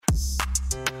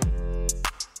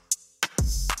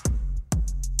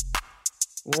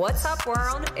What's up,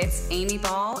 world? It's Amy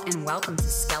Ball, and welcome to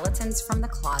Skeletons from the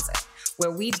Closet, where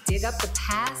we dig up the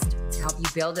past to help you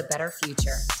build a better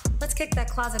future. Let's kick that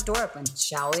closet door open,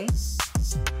 shall we?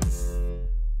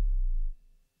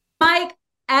 Mike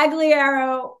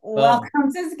Agugliaro,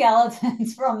 welcome to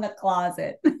Skeletons from the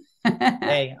Closet.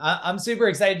 Hey, I'm super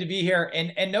excited to be here.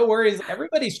 And no worries,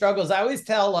 everybody struggles. I always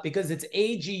tell because it's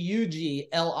Agugliaro.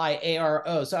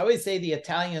 So I always say the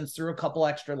Italians threw a couple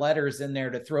extra letters in there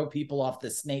to throw people off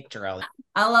the snake trail.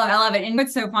 I love it. And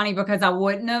it's so funny because I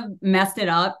wouldn't have messed it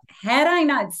up had I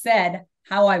not said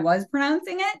how I was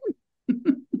pronouncing it.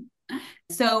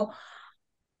 So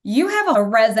you have a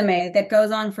resume that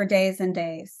goes on for days and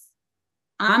days.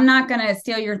 I'm not going to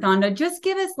steal your thunder. Just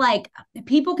give us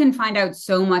people can find out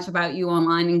so much about you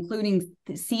online, including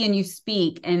seeing you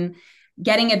speak and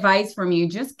getting advice from you.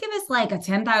 Just give us a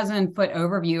 10,000 foot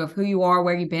overview of who you are,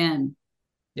 where you've been.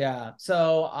 Yeah.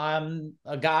 So I'm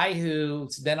a guy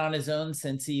who's been on his own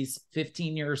since he's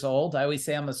 15 years old. I always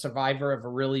say I'm a survivor of a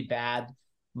really bad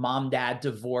mom-dad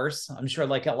divorce. I'm sure a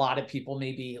lot of people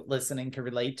maybe listening can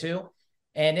relate to.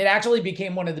 And it actually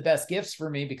became one of the best gifts for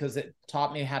me because it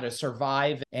taught me how to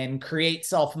survive and create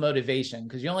self-motivation,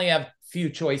 because you only have few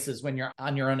choices when you're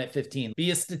on your own at 15.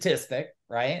 Be a statistic,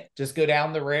 right? Just go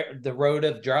down the road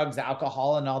of drugs,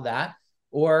 alcohol, and all that.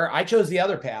 Or I chose the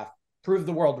other path, prove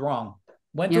the world wrong.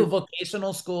 Went to a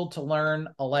vocational school to learn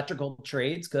electrical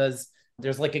trades because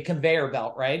there's a conveyor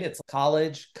belt, right? It's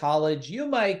college. You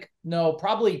might know,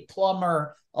 probably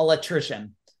plumber,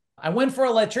 electrician. I went for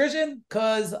electrician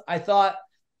because I thought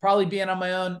probably being on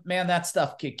my own, man, that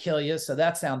stuff could kill you. So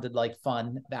that sounded like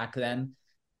fun back then.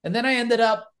 And then I ended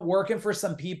up working for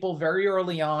some people very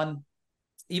early on,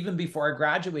 even before I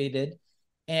graduated.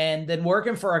 And then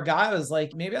working for a guy, I was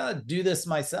like, maybe I'll do this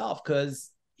myself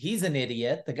because he's an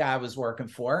idiot, the guy I was working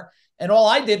for. And all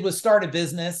I did was start a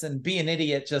business and be an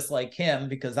idiot just like him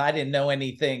because I didn't know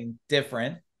anything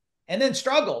different, and then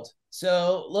struggled.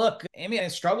 So look, Amy, I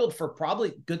struggled for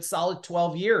probably good solid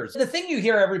 12 years. The thing you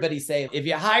hear everybody say, if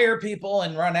you hire people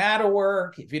and run out of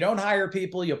work, if you don't hire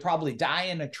people, you'll probably die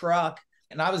in a truck.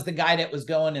 And I was the guy that was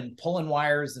going and pulling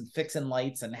wires and fixing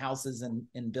lights and houses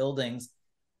and buildings.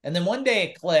 And then one day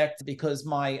it clicked because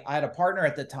I had a partner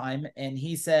at the time, and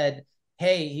he said,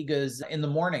 hey, he goes, in the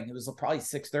morning, it was probably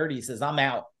 6:30. He says, I'm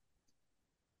out.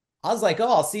 I was like, oh,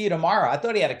 I'll see you tomorrow. I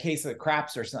thought he had a case of the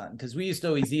craps or something, because we used to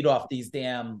always eat off these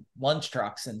damn lunch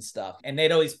trucks and stuff. And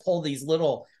they'd always pull these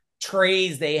little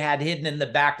trays they had hidden in the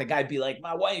back. The guy'd be like,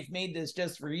 my wife made this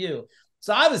just for you.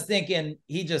 So I was thinking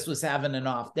he just was having an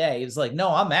off day. He was like, no,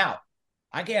 I'm out.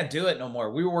 I can't do it no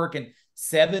more. We were working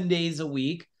 7 days a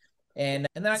week. And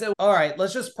then I said, all right,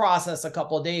 let's just process a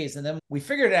couple of days. And then we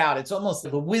figured it out. It's almost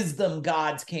like the wisdom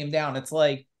gods came down. It's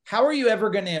like, how are you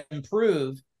ever going to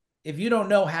improve if you don't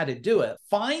know how to do it?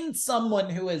 Find someone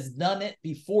who has done it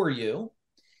before you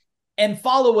and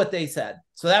follow what they said.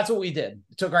 So that's what we did.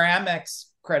 We took our Amex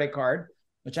credit card,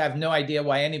 which I have no idea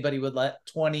why anybody would let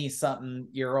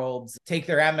 20-something-year-olds take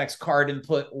their Amex card and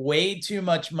put way too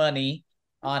much money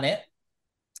on it.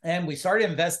 And we started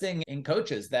investing in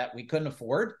coaches that we couldn't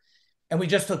afford. And we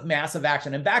just took massive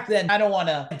action. And back then, I don't want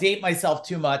to date myself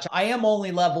too much. I am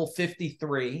only level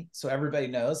 53, so everybody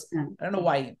knows. I don't know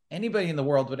why anybody in the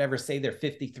world would ever say they're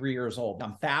 53 years old.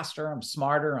 I'm faster, I'm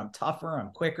smarter, I'm tougher,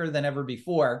 I'm quicker than ever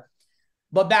before.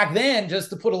 But back then, just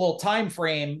to put a little time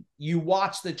frame, you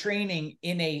watch the training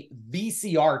in a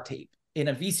VCR tape, in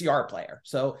a VCR player.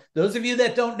 So those of you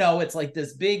that don't know, it's like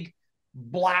this big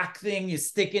black thing you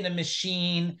stick in a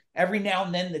machine. Every now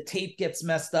and then the tape gets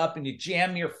messed up and you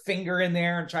jam your finger in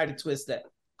there and try to twist it.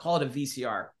 Call it a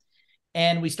VCR.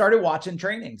 And we started watching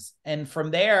trainings. And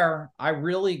from there, I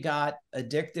really got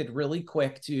addicted really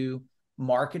quick to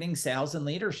marketing, sales, and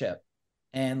leadership.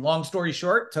 And long story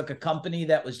short, took a company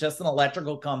that was just an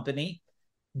electrical company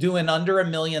doing under $1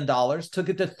 million, took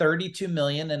it to 32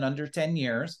 million in under 10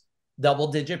 years,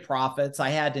 double-digit profits. I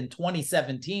had in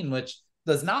 2017, which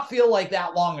does not feel like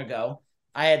that long ago,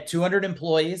 I had 200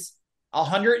 employees,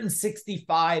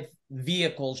 165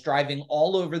 vehicles driving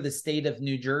all over the state of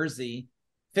New Jersey,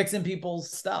 fixing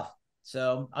people's stuff.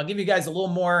 So I'll give you guys a little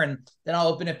more and then I'll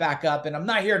open it back up. And I'm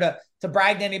not here to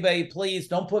brag to anybody. Please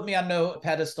don't put me on no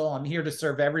pedestal. I'm here to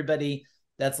serve everybody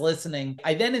that's listening.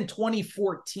 I then in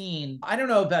 2014, I don't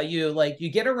know about you,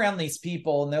 you get around these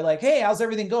people and they're like, hey, how's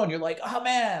everything going? You're like, oh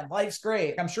man, life's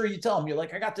great. I'm sure you tell them, you're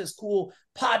like, I got this cool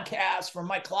podcast from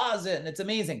my closet and it's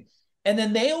amazing. And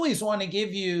then they always want to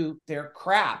give you their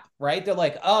crap, right? They're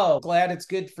like, oh, glad it's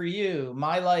good for you.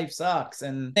 My life sucks.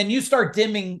 And then you start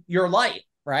dimming your light.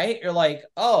 right? You're like,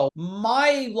 oh,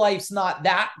 my life's not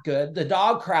that good. The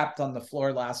dog crapped on the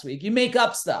floor last week. You make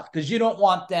up stuff because you don't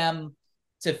want them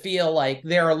to feel like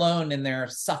they're alone in their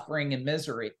suffering and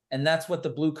misery. And that's what the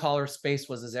blue collar space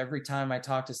was, is every time I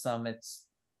talk to some, it's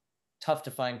tough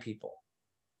to find people.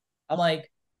 I'm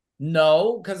like,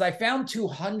 no, because I found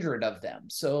 200 of them.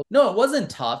 So no, it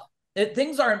wasn't tough.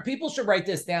 Things aren't, people should write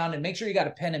this down and make sure you got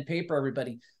a pen and paper,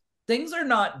 everybody. Things are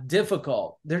not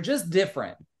difficult. They're just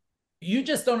different. You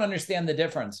just don't understand the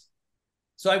difference.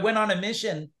 So I went on a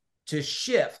mission to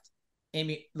shift,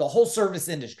 Amy, the whole service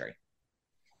industry.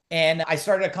 And I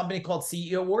started a company called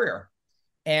CEO Warrior.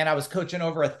 And I was coaching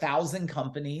over 1,000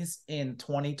 companies in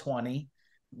 2020.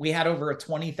 We had over a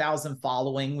 20,000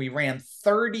 following. We ran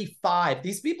 35.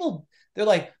 These people, they're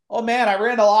like, oh man, I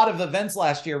ran a lot of events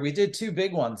last year. We did 2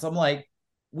 big ones. I'm like,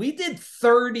 we did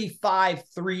 35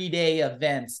 3-day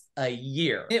events a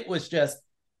year. It was just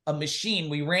a machine.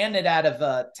 We ran it out of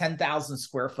a 10,000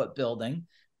 square foot building,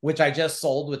 which I just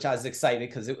sold, which I was excited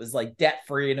because it was like debt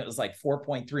free and it was like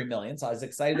 4.3 million. So I was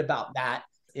excited about that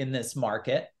in this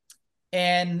market.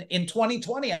 And in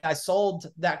 2020, I sold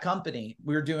that company.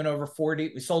 We were doing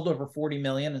we sold over 40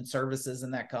 million in services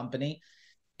in that company.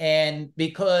 And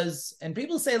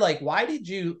people say like, why do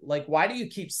you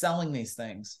keep selling these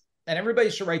things? And everybody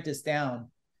should write this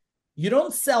down. You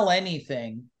don't sell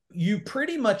anything. You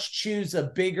pretty much choose a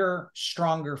bigger,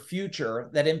 stronger future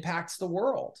that impacts the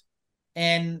world.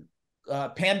 And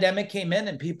pandemic came in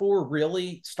and people were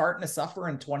really starting to suffer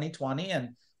in 2020. And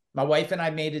my wife and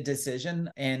I made a decision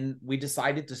and we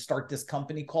decided to start this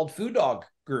company called Food Dog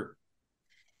Group.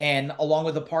 And along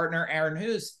with a partner, Aaron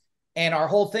Hoos. And our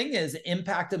whole thing is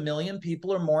impact 1 million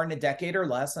people or more in a decade or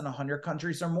less in 100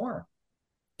 countries or more.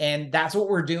 And that's what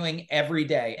we're doing every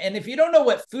day. And if you don't know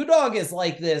what Food Dog is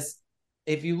like this,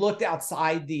 if you looked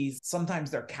outside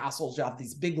sometimes they're castles, you have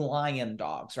these big lion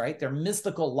dogs, right? They're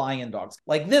mystical lion dogs,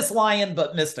 like this lion,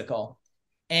 but mystical.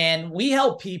 And we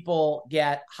help people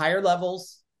get higher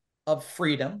levels of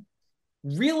freedom,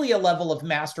 really a level of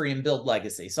mastery, and build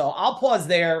legacy. So I'll pause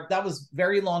there. That was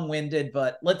very long-winded,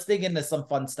 but let's dig into some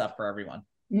fun stuff for everyone.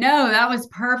 No, that was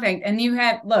perfect. And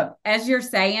look, as you're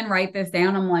saying, write this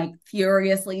down. I'm like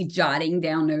furiously jotting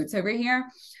down notes over here.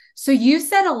 So you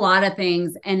said a lot of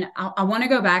things, and I want to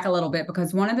go back a little bit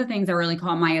because one of the things that really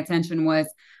caught my attention was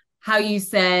how you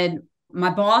said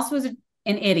my boss was an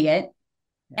idiot.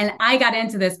 Yeah. And I got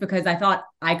into this because I thought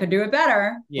I could do it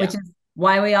better, yeah. Which is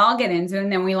why we all get into it.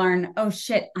 And then we learn, oh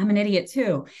shit, I'm an idiot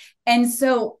too. And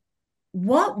so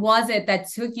what was it that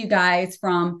took you guys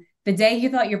from the day you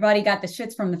thought your buddy got the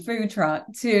shits from the food truck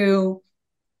to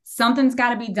something's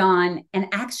got to be done and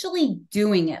actually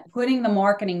doing it, putting the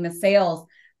marketing, the sales,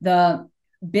 the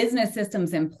business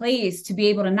systems in place to be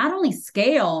able to not only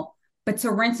scale, but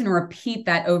to rinse and repeat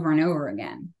that over and over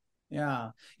again?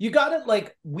 Yeah, you got it.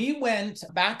 Like we went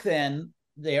back then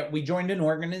there, we joined an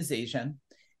organization.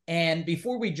 And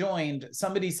before we joined,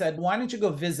 somebody said, why don't you go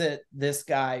visit this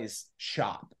guy's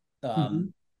shop?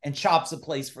 And shop's a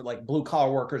place for like blue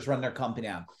collar workers run their company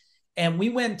out. And we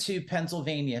went to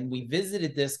Pennsylvania and we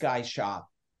visited this guy's shop,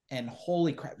 and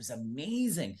holy crap, it was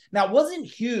amazing. Now it wasn't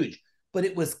huge, but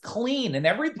it was clean, and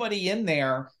everybody in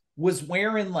there was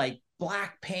wearing like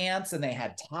black pants and they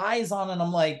had ties on. And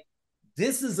I'm like,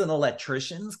 this is an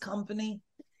electrician's company.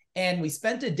 And we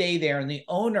spent a day there, and the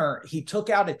owner, he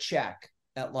took out a check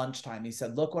at lunchtime. He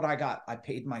said, look what I got. I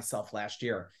paid myself last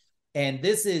year. And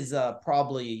this is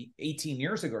probably 18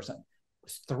 years ago or something. It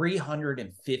was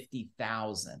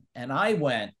 $350,000. And I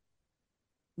went,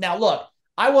 now look,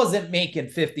 I wasn't making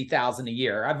 $50,000 a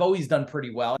year. I've always done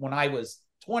pretty well. When I was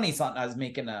 20 something, I was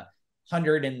making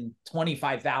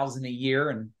 $125,000 a year.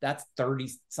 And that's 30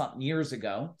 something years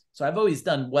ago. So I've always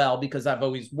done well because I've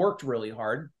always worked really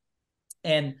hard.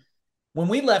 And when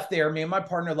we left there, me and my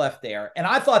partner left there, and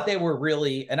I thought they were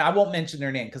really, and I won't mention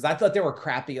their name because I thought they were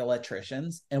crappy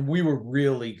electricians, and we were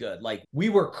really good. Like we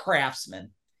were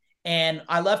craftsmen. And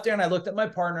I left there and I looked at my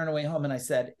partner on the way home and I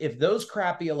said, if those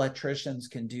crappy electricians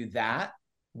can do that,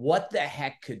 what the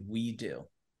heck could we do?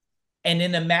 And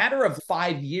in a matter of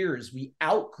 5 years, we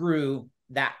outgrew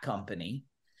that company.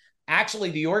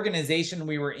 Actually, the organization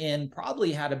we were in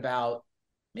probably had about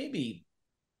maybe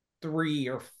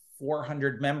 300 or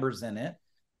 400 members in it.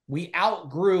 We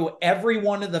outgrew every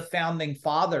one of the founding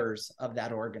fathers of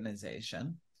that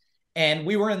organization. And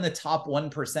we were in the top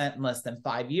 1% in less than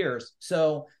 5 years.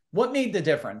 So what made the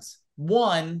difference?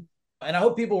 One, and I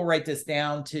hope people will write this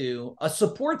down too, a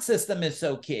support system is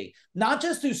so key. Not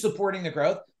just who's supporting the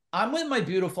growth. I'm with my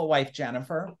beautiful wife,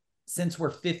 Jennifer, since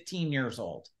we're 15 years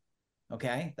old.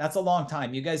 Okay. That's a long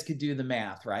time. You guys could do the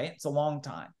math, right? It's a long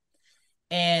time.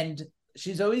 And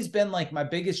she's always been like my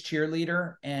biggest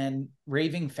cheerleader and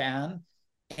raving fan.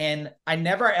 And I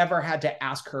never, ever had to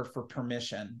ask her for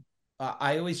permission.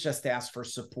 I always just asked for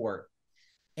support.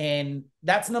 And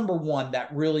that's number one,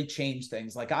 that really changed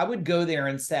things. Like I would go there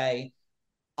and say,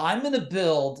 I'm going to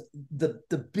build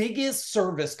the biggest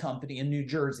service company in New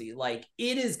Jersey. Like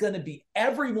it is going to be,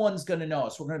 everyone's going to know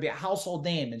us. We're going to be a household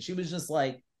name. And she was just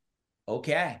like,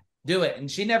 okay, do it. And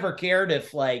she never cared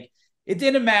if like, it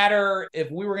didn't matter if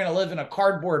we were going to live in a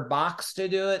cardboard box to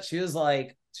do it. She was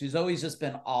like, she's always just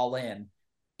been all in.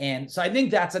 And so I think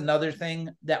that's another thing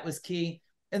that was key.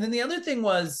 And then the other thing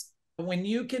was when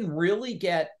you can really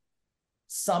get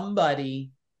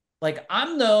somebody, like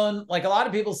I'm known, like a lot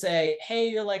of people say, hey,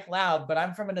 you're like loud, but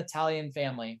I'm from an Italian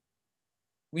family.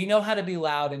 We know how to be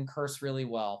loud and curse really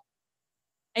well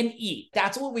and eat.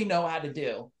 That's what we know how to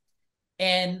do.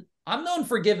 And I'm known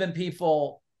for giving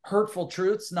people hurtful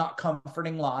truths, not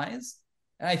comforting lies.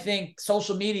 And I think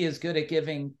social media is good at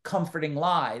giving comforting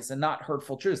lies and not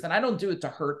hurtful truths. And I don't do it to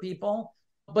hurt people,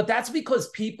 but that's because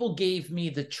people gave me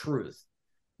the truth.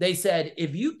 They said,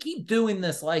 if you keep doing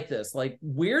this like this, like,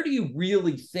 where do you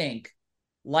really think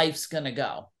life's going to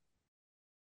go?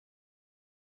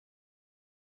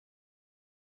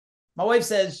 My wife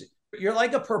says, you're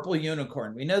like a purple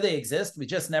unicorn. We know they exist. We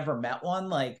just never met one.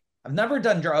 Like, I've never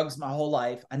done drugs my whole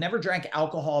life. I never drank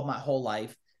alcohol my whole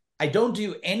life. I don't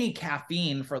do any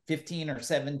caffeine for 15 or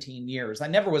 17 years. I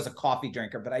never was a coffee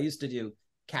drinker, but I used to do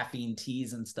caffeine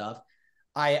teas and stuff.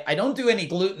 I don't do any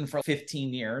gluten for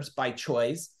 15 years by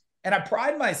choice. And I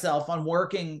pride myself on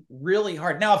working really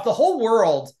hard. Now, if the whole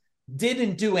world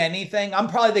didn't do anything, I'm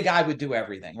probably the guy who would do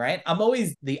everything, right? I'm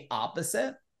always the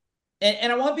opposite.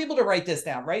 And I want people to write this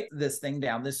down, write this thing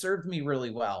down. This served me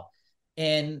really well.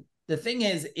 And the thing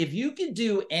is, if you could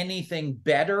do anything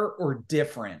better or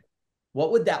different,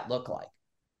 what would that look like?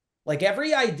 Like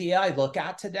every idea I look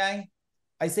at today,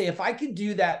 I say, if I could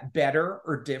do that better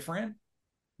or different,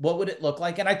 what would it look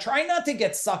like? And I try not to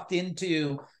get sucked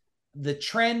into the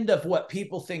trend of what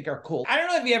people think are cool. I don't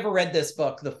know if you ever read this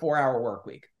book, The 4-Hour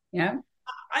Workweek. Yeah.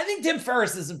 I think Tim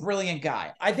Ferriss is a brilliant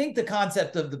guy. I think the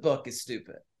concept of the book is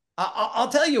stupid. I'll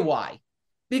tell you why.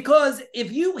 Because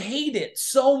if you hate it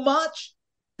so much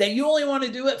that you only want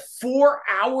to do it 4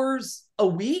 hours a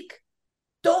week,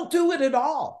 don't do it at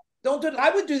all. Don't do it. I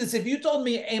would do this if you told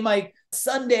me, hey, Mike,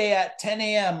 Sunday at 10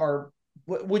 a.m. or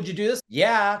would you do this?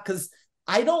 Yeah, because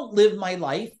I don't live my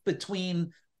life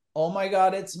between, oh my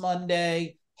God, it's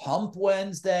Monday, hump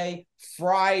Wednesday,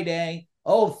 Friday.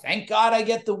 Oh, thank God I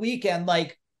get the weekend.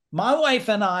 Like my wife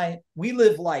and I, we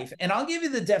live life. And I'll give you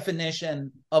the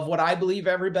definition of what I believe,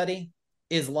 everybody,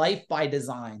 is life by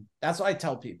design. That's what I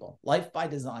tell people, life by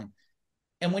design.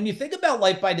 And when you think about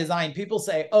life by design, people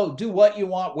say, oh, do what you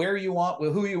want, where you want,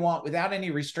 with who you want, without any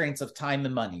restraints of time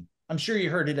and money. I'm sure you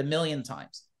heard it a million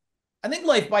times. I think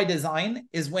life by design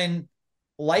is when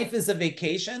life is a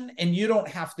vacation and you don't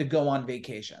have to go on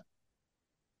vacation.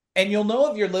 And you'll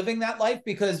know if you're living that life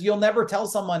because you'll never tell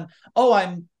someone, oh,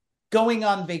 I'm going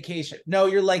on vacation. No,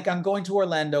 you're like, I'm going to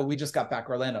Orlando. We just got back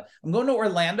Orlando. I'm going to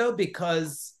Orlando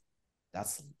because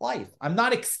that's life. I'm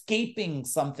not escaping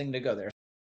something to go there.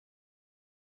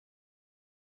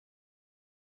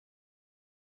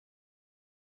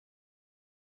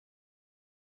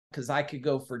 Because I could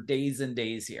go for days and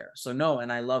days here. So no,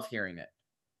 and I love hearing it.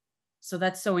 So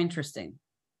that's so interesting.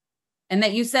 And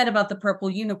that you said about the purple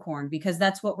unicorn, because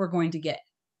that's what we're going to get.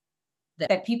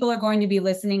 That people are going to be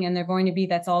listening and they're going to be,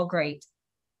 that's all great.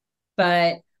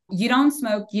 But you don't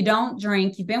smoke, you don't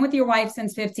drink, you've been with your wife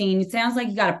since 15. It sounds like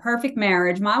you got a perfect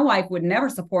marriage. My wife would never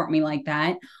support me like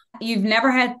that. You've never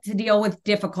had to deal with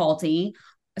difficulty.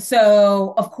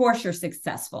 So of course you're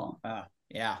successful.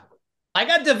 Yeah. I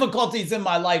got difficulties in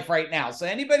my life right now. So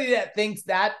anybody that thinks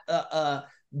that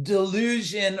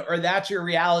delusion or that's your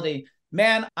reality,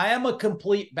 man, I am a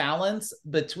complete balance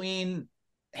between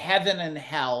heaven and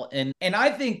hell. And I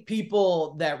think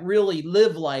people that really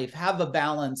live life have a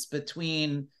balance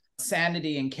between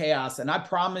sanity and chaos. And I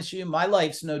promise you, my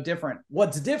life's no different.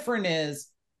 What's different is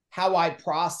how I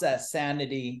process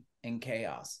sanity and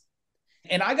chaos.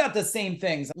 And I got the same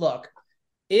things. Look,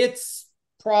 it's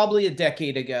probably a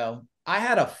decade ago. I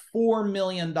had a $4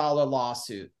 million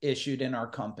lawsuit issued in our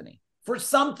company for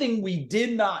something we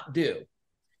did not do.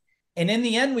 And in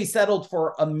the end, we settled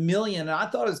for $1 million. And I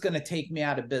thought it was going to take me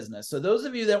out of business. So those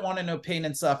of you that want to know pain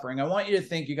and suffering, I want you to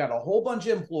think you got a whole bunch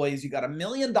of employees. You got $1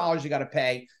 million you got to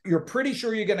pay. You're pretty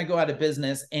sure you're going to go out of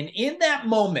business. And in that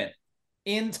moment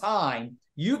in time,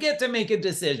 you get to make a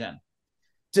decision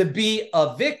to be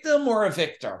a victim or a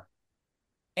victor.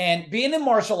 And being in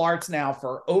martial arts now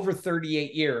for over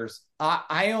 38 years,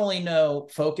 I only know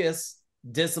focus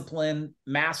discipline,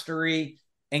 mastery,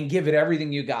 and give it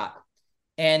everything you got.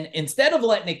 And instead of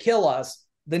letting it kill us,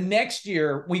 the next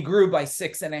year we grew by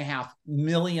 $6.5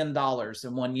 million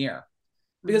in 1 year.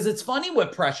 Because it's funny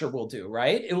what pressure will do,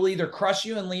 right? It will either crush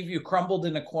you and leave you crumbled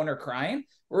in a corner crying,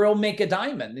 or it'll make a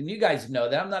diamond. And you guys know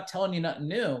that. I'm not telling you nothing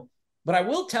new, but I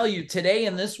will tell you today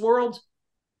in this world,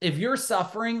 if you're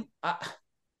suffering,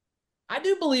 I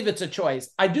do believe it's a choice.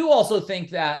 I do also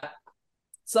think that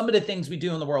some of the things we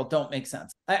do in the world don't make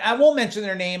sense. I won't mention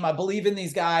their name. I believe in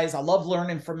these guys. I love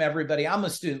learning from everybody. I'm a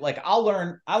student. Like I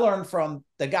learn from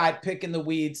the guy picking the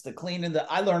weeds, the cleaning,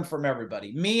 I learn from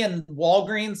everybody. Me and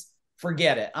Walgreens,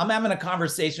 forget it. I'm having a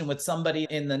conversation with somebody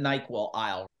in the NyQuil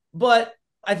aisle. But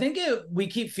I think we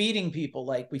keep feeding people,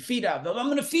 like we feed out. I'm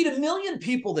going to feed 1 million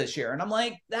people this year. And I'm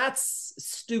like, that's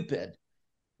stupid.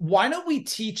 Why don't we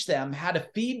teach them how to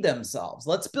feed themselves?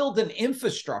 Let's build an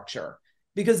infrastructure,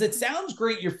 because it sounds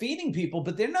great you're feeding people,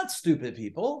 but they're not stupid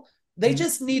people. They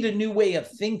just need a new way of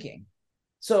thinking.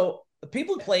 So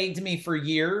people plagued me for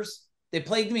years. They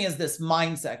plagued me as this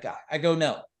mindset guy. I go,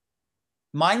 no.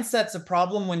 Mindset's a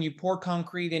problem when you pour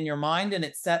concrete in your mind and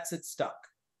it sets it stuck.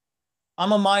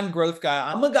 I'm a mind growth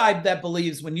guy. I'm a guy that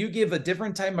believes when you give a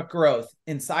different type of growth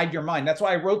inside your mind, that's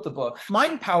why I wrote the book.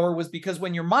 Mind power was because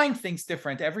when your mind thinks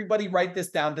different, everybody write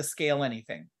this down to scale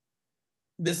anything.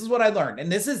 This is what I learned.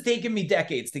 And this has taken me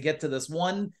decades to get to this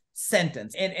one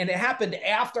sentence. And it happened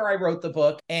after I wrote the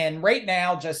book. And right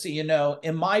now, just so you know,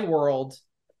 in my world,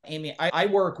 Amy, I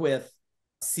work with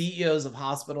CEOs of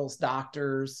hospitals,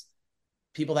 doctors,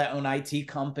 people that own IT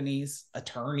companies,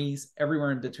 attorneys,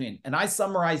 everywhere in between. And I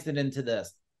summarized it into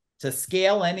this. To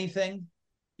scale anything,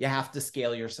 you have to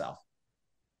scale yourself.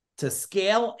 To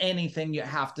scale anything, you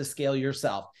have to scale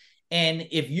yourself. And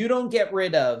if you don't get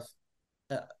rid of,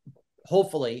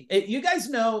 hopefully, you guys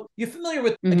know, you're familiar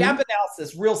with the gap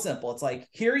analysis, real simple. It's like,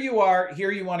 here you are,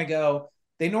 here you want to go.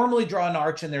 They normally draw an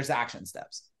arch and there's action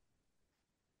steps.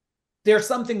 There's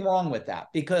something wrong with that,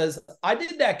 because I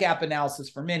did that gap analysis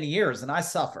for many years and I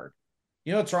suffered.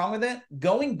 You know what's wrong with it?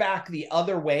 Going back the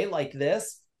other way like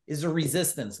this is a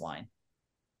resistance line.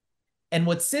 And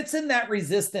what sits in that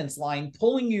resistance line,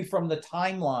 pulling you from the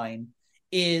timeline,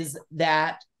 is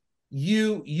that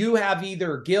you have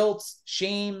either guilt,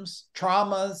 shames,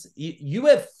 traumas. You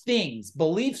have things,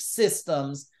 belief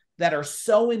systems that are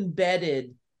so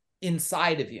embedded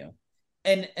inside of you.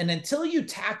 And until you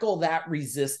tackle that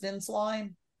resistance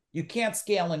line, you can't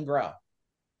scale and grow.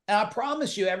 And I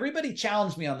promise you, everybody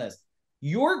challenged me on this.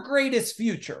 Your greatest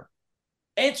future,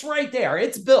 it's right there.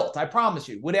 It's built. I promise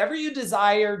you. Whatever you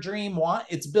desire, dream, want,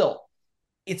 it's built.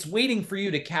 It's waiting for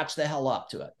you to catch the hell up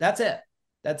to it. That's it.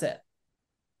 That's it.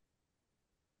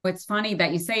 It's funny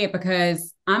that you say it,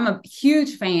 because I'm a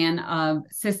huge fan of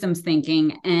systems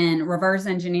thinking and reverse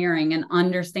engineering and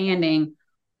understanding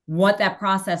what that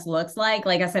process looks like.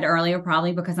 Like I said earlier,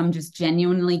 probably because I'm just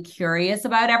genuinely curious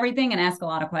about everything and ask a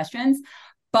lot of questions.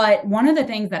 But one of the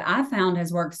things that I found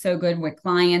has worked so good with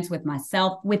clients, with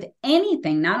myself, with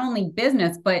anything, not only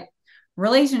business, but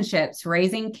relationships,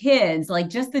 raising kids, like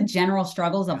just the general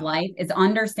struggles of life, is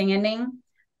understanding,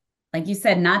 like you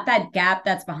said, not that gap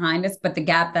that's behind us, but the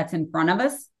gap that's in front of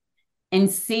us,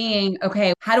 and seeing,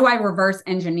 okay, how do I reverse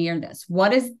engineer this?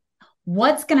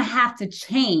 What's going to have to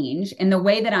change in the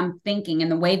way that I'm thinking, in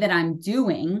the way that I'm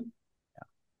doing,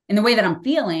 in the way that I'm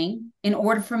feeling, in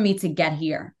order for me to get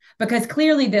here? Because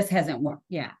clearly this hasn't worked.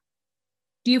 Yeah.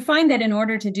 Do you find that in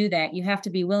order to do that, you have to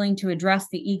be willing to address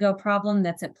the ego problem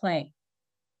that's at play?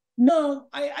 No,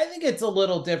 I think it's a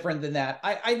little different than that.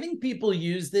 I think people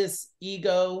use this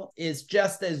ego is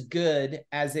just as good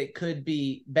as it could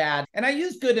be bad. And I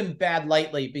use good and bad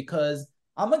lightly, because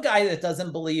I'm a guy that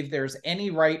doesn't believe there's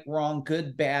any right, wrong,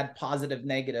 good, bad, positive,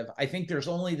 negative. I think there's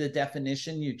only the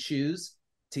definition you choose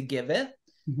to give it.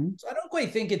 So I don't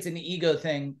quite think it's an ego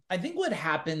thing. I think what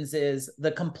happens is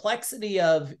the complexity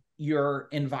of your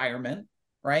environment,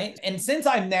 right? And since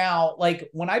I'm now, like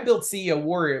when I built CEO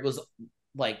Warrior, it was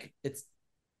like, it's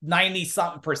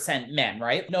 90-something% men,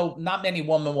 right? No, not many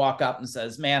women walk up and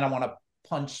says, man, I want to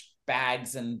punch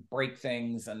bags and break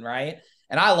things. And right.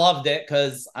 And I loved it,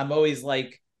 because I'm always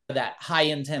like that high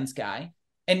intense guy.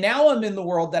 And now I'm in the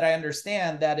world that I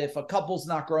understand that if a couple's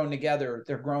not growing together,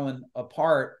 they're growing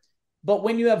apart. But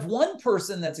when you have one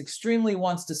person that's extremely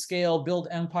wants to scale, build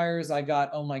empires,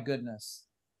 oh my goodness,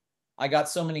 I got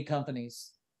so many companies.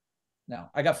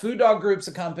 Now I got Food Dog Group's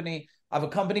a company. I have a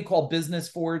company called Business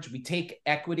Forge. We take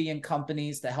equity in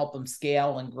companies to help them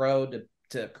scale and grow,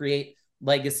 to create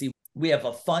legacy. We have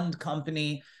a fund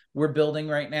company we're building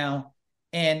right now.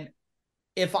 And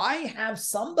if I have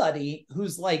somebody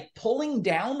who's like pulling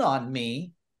down on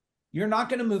me you're not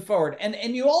going to move forward.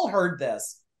 And you all heard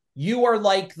this. You are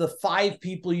like the 5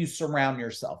 people you surround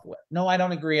yourself with. No, I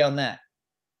don't agree on that.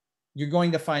 You're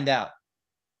going to find out.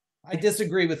 I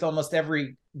disagree with almost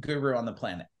every guru on the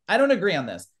planet. I don't agree on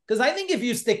this because I think if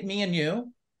you stick me and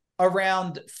you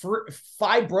around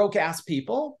 5 broke ass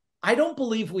people, I don't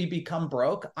believe we become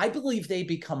broke. I believe they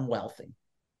become wealthy.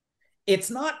 It's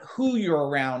not who you're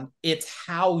around, it's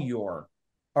how you're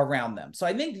around them. So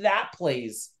I think that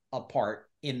plays a part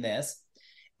in this.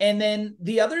 And then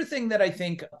the other thing that I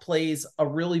think plays a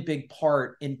really big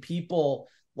part in people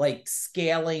like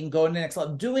scaling, going to the next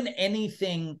level, doing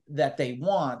anything that they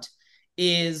want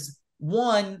is,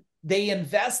 one, they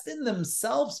invest in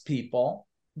themselves, people,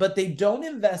 but they don't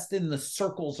invest in the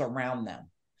circles around them.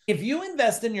 If you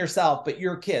invest in yourself, but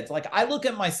your kids, like I look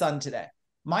at my son today.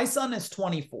 My son is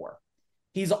 24.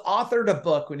 He's authored a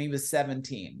book when he was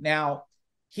 17. Now,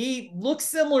 he looks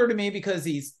similar to me because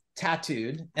he's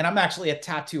tattooed, and I'm actually a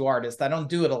tattoo artist. I don't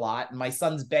do it a lot, and my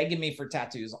son's begging me for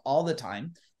tattoos all the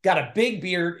time. Got a big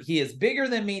beard. He is bigger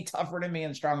than me, tougher than me,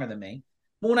 and stronger than me.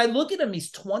 But when I look at him,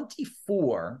 he's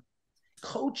 24,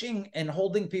 coaching and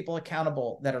holding people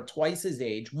accountable that are twice his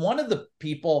age. One of the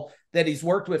people that he's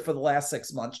worked with for the last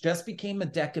 6 months just became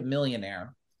a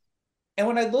millionaire. And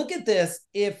when I look at this,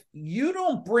 if you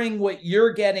don't bring what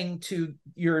you're getting to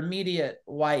your immediate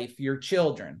wife, your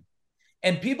children,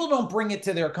 and people don't bring it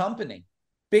to their company,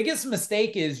 biggest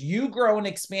mistake is you grow and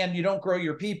expand, you don't grow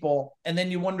your people, and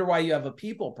then you wonder why you have a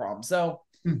people problem. So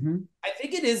I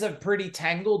think it is a pretty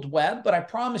tangled web, but I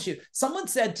promise you, someone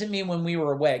said to me when we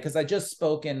were away, because I just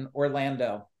spoke in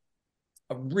Orlando,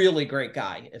 a really great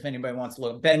guy, if anybody wants to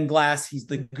look, Ben Glass, he's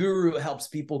the guru who helps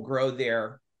people grow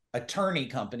their attorney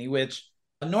company, which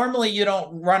normally you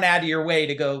don't run out of your way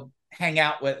to go hang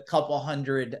out with a couple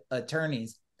hundred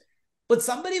attorneys. But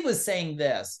somebody was saying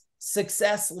this: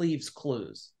 success leaves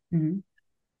clues.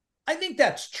 I think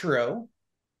that's true.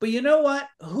 But you know what?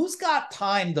 Who's got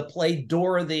time to play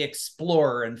Dora the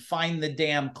Explorer and find the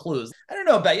damn clues? I don't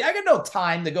know about you. I got no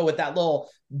time to go with that little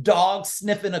dog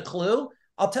sniffing a clue.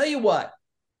 I'll tell you what,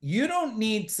 you don't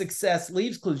need success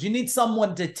leaves clues. You need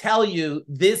someone to tell you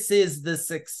this is the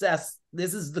success.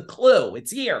 This is the clue.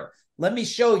 It's here. Let me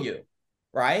show you,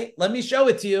 right? Let me show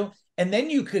it to you. And then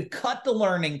you could cut the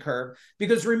learning curve.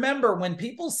 Because remember, when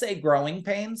people say growing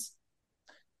pains,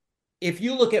 if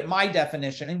you look at my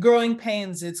definition, and growing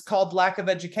pains, it's called lack of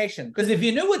education. Because if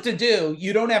you knew what to do,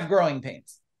 you don't have growing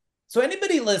pains. So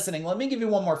anybody listening, let me give you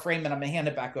one more frame and I'm going to hand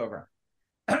it back over.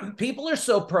 People are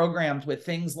so programmed with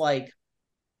things like,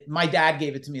 my dad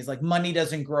gave it to me, it's like money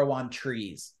doesn't grow on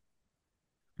trees.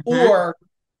 Or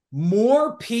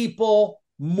more people,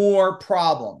 more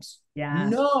problems. Yeah.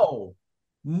 No,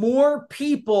 more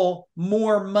people,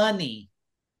 more money.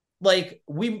 Like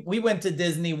we went to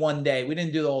Disney one day. We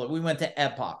didn't do the whole, we went to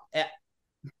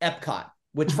Epcot,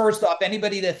 which first off,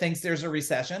 anybody that thinks there's a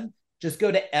recession, just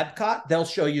go to Epcot. They'll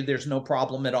show you there's no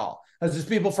problem at all. Because there's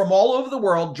people from all over the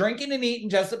world drinking and eating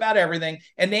just about everything,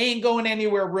 and they ain't going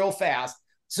anywhere real fast.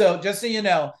 So just so you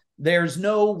know, there's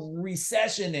no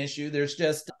recession issue. There's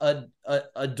just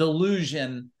a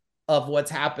delusion of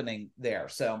what's happening there.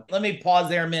 So let me pause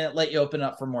there a minute, let you open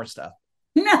up for more stuff.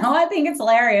 No, I think it's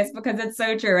hilarious because it's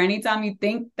so true. Anytime you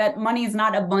think that money is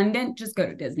not abundant, just go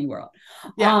to Disney World.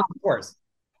 Yeah, of course.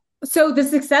 So the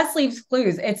success leaves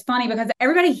clues. It's funny because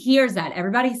everybody hears that.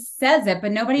 Everybody says it,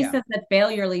 but nobody says that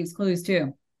failure leaves clues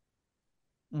too.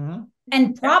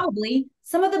 And probably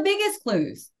some of the biggest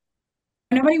clues.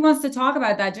 Nobody wants to talk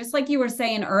about that. Just like you were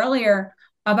saying earlier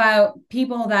about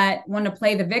people that want to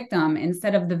play the victim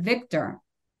instead of the victor.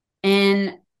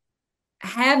 And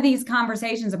have these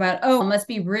conversations about, oh, it must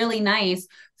be really nice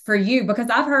for you, because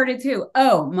I've heard it too.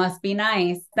 Oh, must be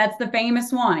nice. That's the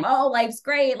famous one. Oh, life's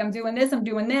great. I'm doing this. I'm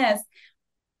doing this.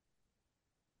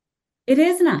 It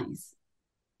is nice.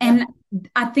 And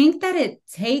I think that it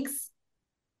takes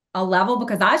a level,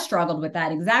 because I struggled with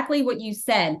that. Exactly what you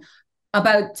said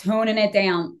about toning it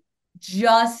down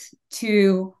just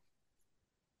to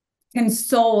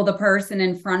console the person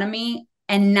in front of me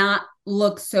and not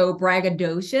look so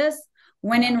braggadocious.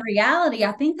 When in reality,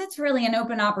 I think that's really an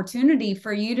open opportunity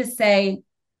for you to say,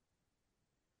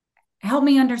 help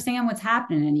me understand what's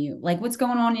happening in you. Like, what's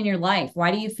going on in your life?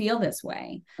 Why do you feel this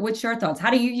way? What's your thoughts?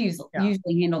 How do you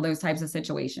usually handle those types of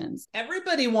situations?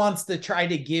 Everybody wants to try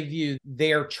to give you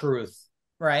their truth,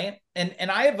 right? And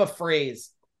I have a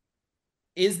phrase,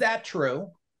 is that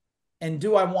true? And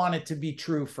do I want it to be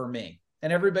true for me?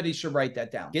 And everybody should write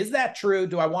that down. Is that true?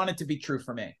 Do I want it to be true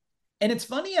for me? And it's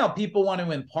funny how people want to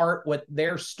impart what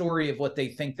their story of what they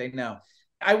think they know.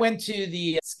 I went to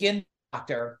the skin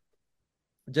doctor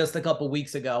just a couple of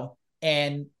weeks ago,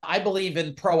 And I believe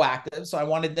in proactive. So I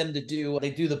wanted them to they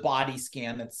do the body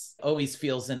scan. It's always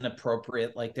feels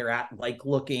inappropriate. Like they're like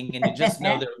looking and you just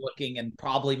know they're looking and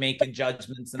probably making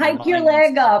judgments in their Hike your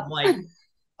mind. leg up.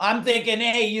 I'm thinking,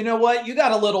 hey, you know what? You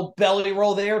got a little belly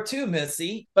roll there too,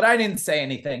 Missy. But I didn't say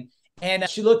anything. And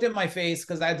she looked at my face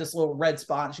because I had this little red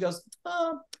spot. And she goes,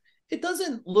 it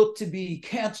doesn't look to be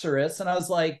cancerous. And I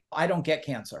was like, I don't get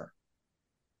cancer.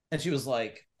 And she was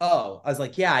like, oh, I was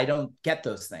like, yeah, I don't get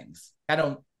those things. I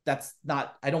don't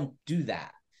do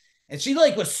that. And she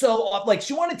was so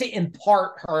she wanted to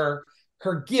impart her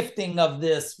gifting of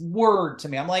this word to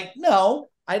me. I'm like, no,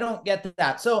 I don't get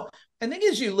that. So I think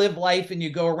as you live life and you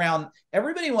go around,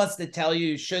 everybody wants to tell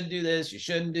you should do this, you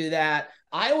shouldn't do that.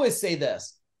 I always say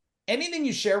this, anything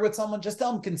you share with someone, just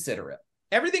tell them consider it.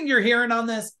 Everything you're hearing on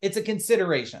this, it's a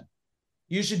consideration.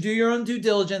 You should do your own due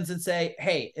diligence and say,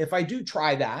 hey, if I do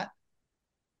try that,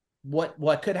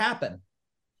 what could happen?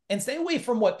 And stay away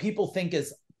from what people think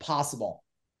is possible.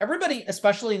 Everybody,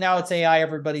 especially now it's AI,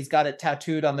 everybody's got it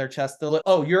tattooed on their chest. They're like,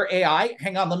 oh, you're AI?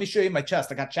 Hang on, let me show you my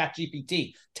chest. I got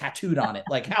ChatGPT tattooed on it.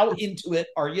 Like, how into it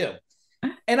are you?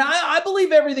 And I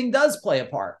believe everything does play a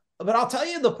part. But I'll tell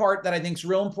you the part that I think is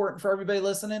real important for everybody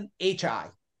listening, HI,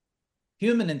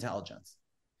 human intelligence.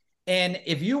 And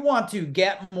if you want to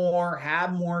get more,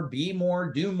 have more, be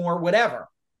more, do more, whatever,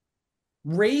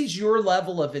 raise your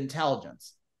level of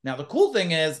intelligence. Now, the cool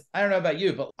thing is, I don't know about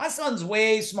you, but my son's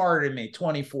way smarter than me,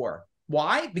 24.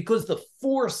 Why? Because the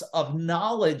force of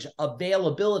knowledge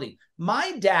availability.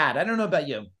 My dad, I don't know about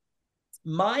you,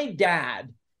 my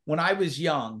dad, when I was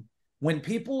young, when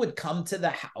people would come to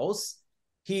the house,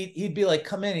 he'd be like,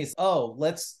 come in. He's, oh,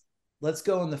 let's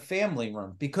go in the family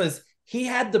room, because he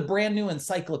had the brand new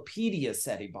encyclopedia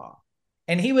set he bought.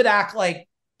 And he would act like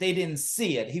they didn't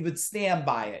see it. He would stand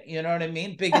by it. You know what I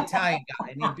mean? Big Italian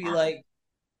guy. And he'd be like,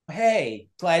 hey,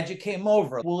 glad you came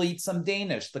over. We'll eat some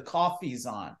Danish. The coffee's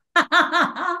on.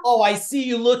 Oh, I see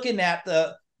you looking at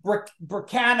the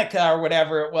Britannica or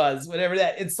whatever it was, whatever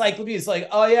that encyclopedia is. Like,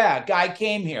 oh yeah, guy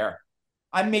came here.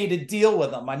 I made a deal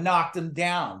with him. I knocked him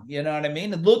down. You know what I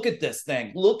mean? And look at this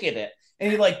thing. Look at it.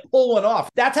 And he pulling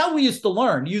off. That's how we used to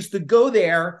learn. You used to go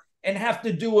there and have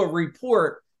to do a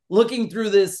report looking through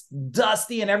this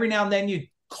dusty, and every now and then you'd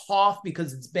cough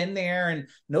because it's been there and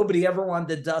nobody ever wanted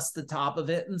to dust the top of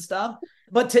it and stuff.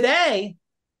 But today,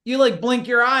 you blink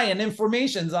your eye and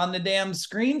information's on the damn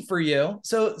screen for you.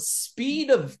 So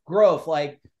speed of growth,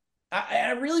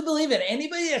 I really believe it.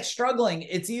 Anybody that's struggling,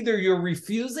 it's either you're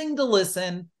refusing to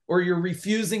listen or you're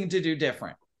refusing to do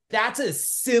different. That's as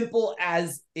simple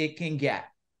as it can get,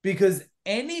 because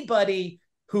anybody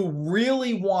who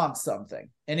really wants something,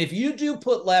 and if you do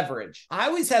put leverage, I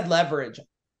always had leverage.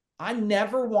 I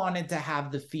never wanted to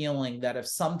have the feeling that if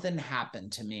something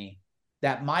happened to me,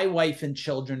 that my wife and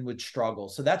children would struggle.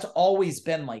 So that's always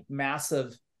been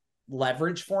massive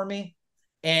leverage for me.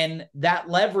 And that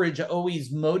leverage always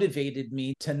motivated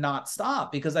me to not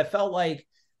stop, because I felt like,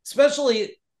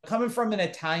 especially coming from an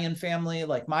Italian family,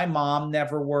 my mom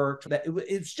never worked.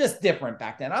 It's just different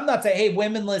back then. I'm not saying, hey,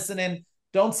 women listening,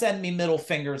 don't send me middle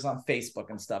fingers on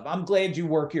Facebook and stuff. I'm glad you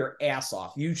work your ass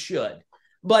off. You should.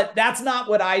 But that's not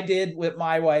what I did with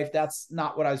my wife. That's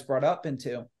not what I was brought up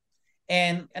into.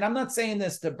 And I'm not saying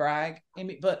this to brag,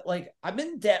 Amy, but I've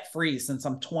been debt free since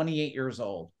I'm 28 years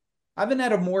old. I haven't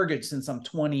had a mortgage since I'm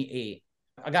 28.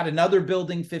 I got another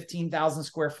building, 15,000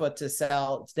 square foot to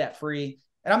sell. It's debt free.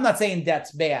 And I'm not saying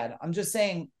debt's bad. I'm just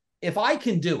saying, if I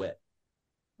can do it,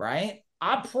 right?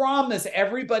 I promise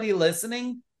everybody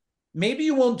listening, maybe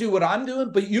you won't do what I'm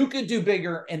doing, but you could do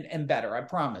bigger and better. I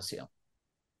promise you.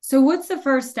 So what's the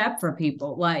first step for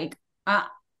people?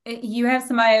 You have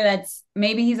somebody that's,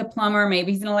 maybe he's a plumber,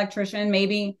 maybe he's an electrician,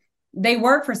 maybe they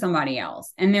work for somebody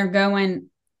else and they're going,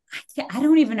 I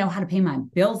don't even know how to pay my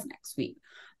bills next week,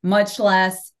 much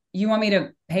less you want me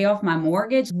to pay off my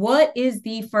mortgage. What is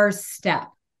the first step?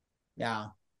 Yeah.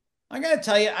 I'm going to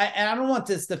tell you, and I don't want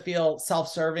this to feel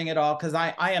self-serving at all, because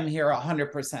I am here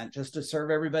 100% just to serve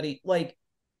everybody.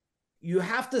 You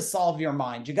have to solve your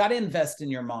mind. You got to invest in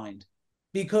your mind,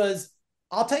 because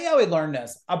I'll tell you how I learned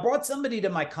this. I brought somebody to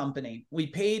my company. We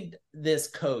paid this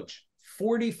coach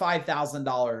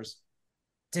 $45,000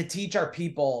 to teach our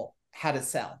people how to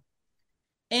sell.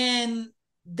 And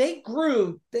they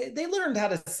grew, they learned how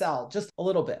to sell just a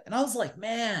little bit. And I was like,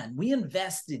 man, we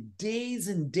invested days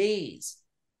and days.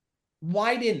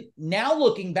 Why didn't, now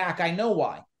looking back, I know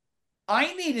why.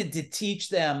 I needed to teach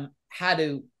them how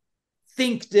to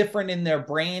think different in their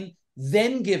brain,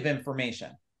 then give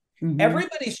information. Mm-hmm.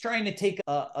 Everybody's trying to take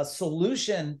a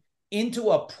solution into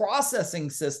a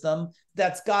processing system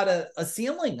that's got a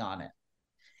ceiling on it.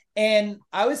 And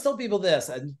I always tell people this,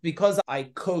 and because I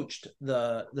coached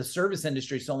the service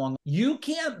industry so long, you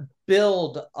can't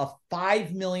build a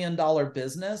 $5 million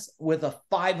business with a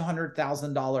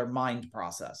 $500,000 mind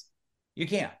process. You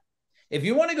can't. If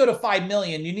you want to go to 5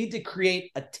 million, you need to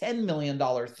create a $10 million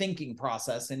thinking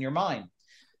process in your mind.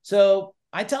 So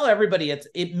I tell everybody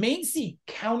it may seem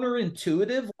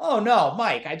counterintuitive. Oh no,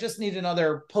 Mike, I just need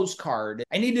another postcard.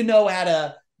 I need to know how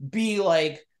to be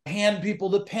like, hand people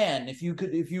the pen. If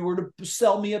you were to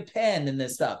sell me a pen and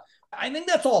this stuff. I think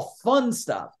that's all fun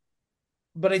stuff.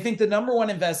 But I think the number one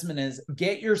investment is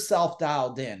get yourself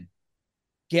dialed in.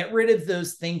 Get rid of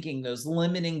those thinking, those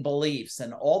limiting beliefs,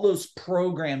 and all those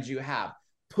programs you have.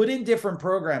 Put in different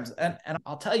programs. And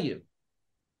I'll tell you,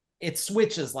 it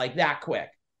switches like that quick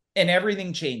and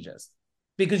everything changes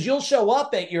because you'll show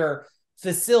up at your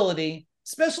facility,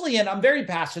 especially I'm very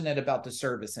passionate about the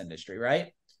service industry,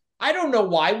 right? I don't know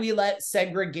why we let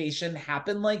segregation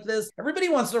happen like this. Everybody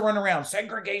wants to run around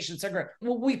segregation.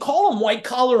 Well, we call them white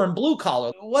collar and blue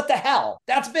collar. What the hell?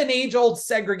 That's been age-old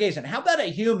segregation. How about a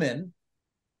human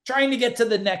trying to get to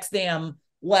the next damn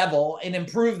level and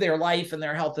improve their life and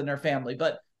their health and their family?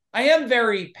 But I am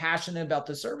very passionate about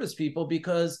the service people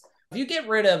because if you get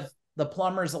rid of the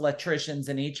plumbers, electricians,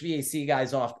 and HVAC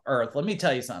guys off earth, let me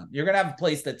tell you something. You're going to have a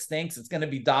place that stinks. It's going to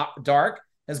be dark.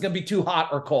 It's going to be too hot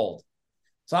or cold.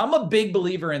 So I'm a big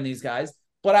believer in these guys,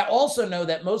 but I also know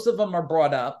that most of them are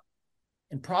brought up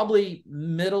in probably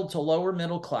middle to lower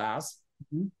middle class.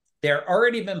 Mm-hmm. They're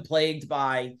already been plagued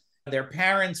by their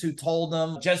parents who told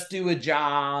them, just do a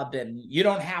job and you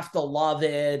don't have to love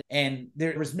it. And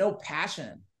there was no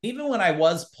passion. Even when I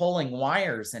was pulling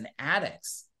wires in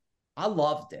attics, I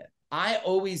loved it. I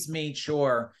always made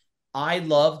sure I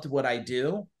loved what I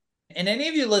do. And any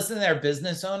of you listen to their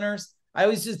business owners, I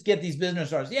always just get these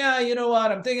business owners. Yeah, you know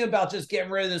what? I'm thinking about just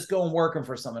getting rid of this, going working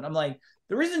for someone. I'm like,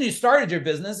 the reason you started your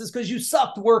business is because you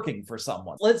sucked working for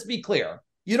someone. Let's be clear.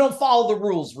 You don't follow the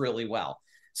rules really well.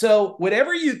 So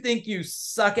whatever you think you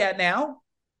suck at now,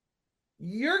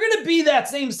 you're going to be that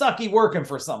same sucky working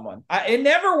for someone. It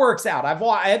never works out.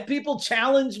 I had people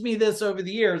challenge me this over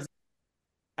the years.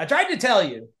 I tried to tell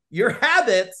you, your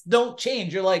habits don't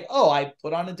change. You're like, oh, I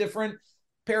put on a different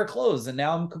pair of clothes and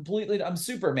now I'm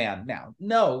Superman now.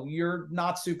 No, you're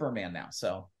not Superman now.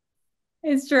 So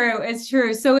it's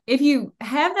true. So if you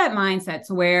have that mindset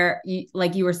to where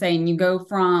like you were saying, you go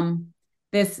from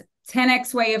this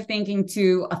 10x way of thinking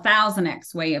to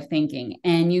 1,000x way of thinking,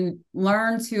 and you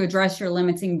learn to address your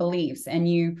limiting beliefs and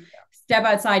you step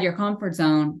outside your comfort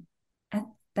zone,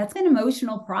 that's an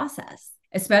emotional process.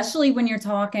 Especially when you're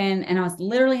talking, and I was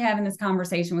literally having this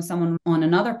conversation with someone on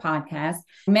another podcast,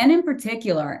 men in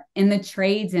particular in the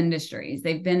trades industries,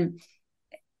 they've been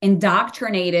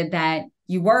indoctrinated that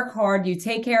you work hard, you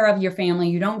take care of your family,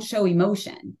 you don't show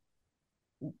emotion.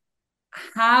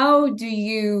 How do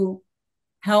you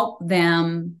help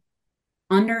them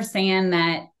understand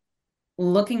that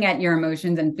looking at your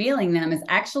emotions and feeling them is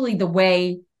actually the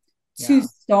way to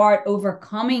start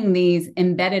overcoming these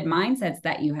embedded mindsets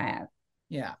that you have?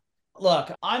 Yeah. Look,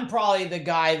 I'm probably the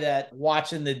guy that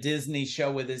watching the Disney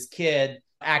show with his kid,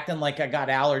 acting like I got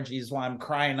allergies while I'm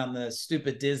crying on the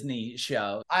stupid Disney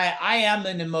show. I am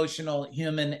an emotional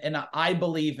human, and I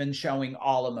believe in showing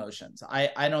all emotions.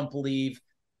 I don't believe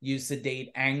you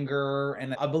sedate anger,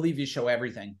 and I believe you show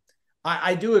everything.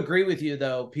 I do agree with you,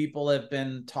 though. People have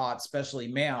been taught, especially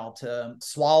male, to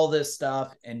swallow this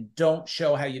stuff and don't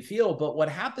show how you feel. But what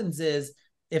happens is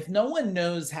if no one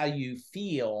knows how you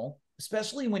feel,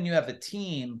 especially when you have a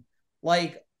team,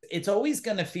 like it's always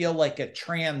going to feel like a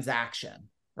transaction,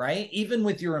 right? Even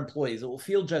with your employees, it will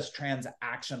feel just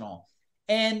transactional.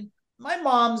 And my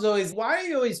mom's always, why are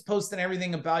you always posting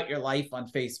everything about your life on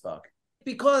Facebook?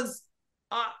 Because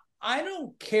I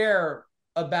don't care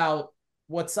about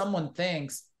what someone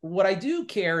thinks. What I do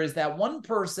care is that one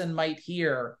person might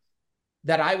hear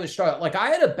that I was struggling. Like I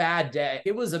had a bad day.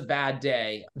 It was a bad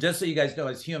day. Just so you guys know,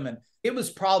 as human, it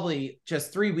was probably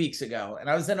just 3 weeks ago. And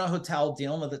I was in a hotel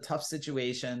dealing with a tough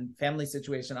situation, family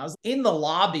situation. I was in the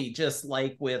lobby, just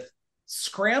like with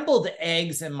scrambled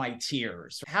eggs in my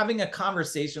tears, having a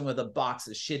conversation with a box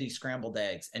of shitty scrambled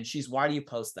eggs. And she's, why do you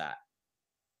post that?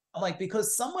 I'm like,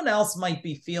 because someone else might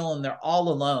be feeling they're all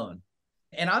alone.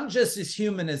 And I'm just as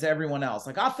human as everyone else.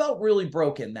 Like I felt really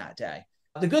broken that day.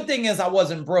 The good thing is I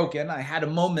wasn't broken. I had a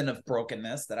moment of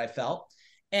brokenness that I felt.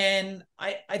 And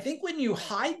I think when you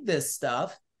hide this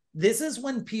stuff, this is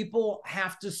when people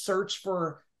have to search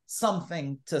for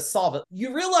something to solve it.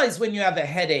 You realize when you have a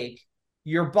headache,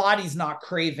 your body's not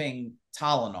craving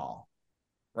Tylenol.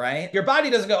 right? Your body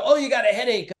doesn't go, oh, you got a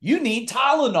headache, you need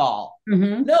Tylenol.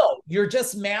 Mm-hmm. No, you're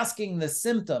just masking the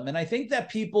symptom. And I think that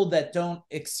people that don't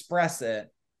express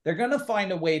it, they're going to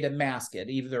find a way to mask it.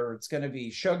 Either it's going to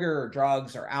be sugar or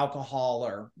drugs or alcohol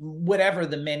or whatever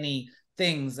the many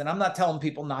things. And I'm not telling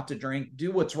people not to drink.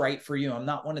 Do what's right for you. I'm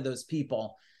not one of those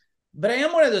people. But I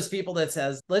am one of those people that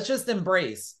says, let's just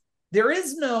embrace. There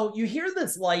is no, you hear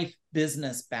this life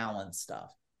business balance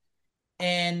stuff.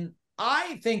 And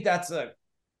I think that's a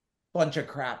bunch of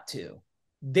crap too.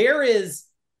 There is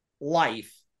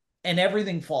life and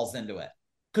everything falls into it.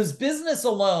 Because business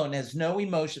alone has no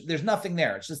emotion. There's nothing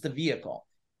there. It's just a vehicle.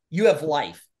 You have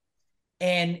life.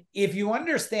 And if you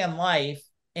understand life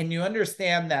and you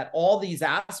understand that all these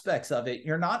aspects of it,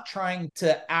 you're not trying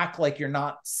to act like you're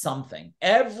not something.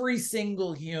 Every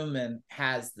single human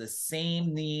has the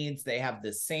same needs. They have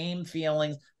the same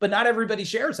feelings, but not everybody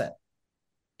shares it.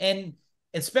 And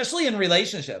especially in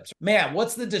relationships, man,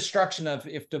 what's the destruction of,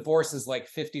 if divorce is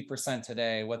like 50%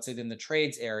 today, what's it in the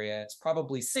trades area? It's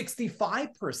probably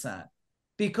 65%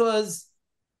 because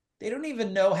they don't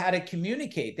even know how to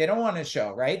communicate. They don't want to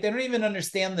show, right? They don't even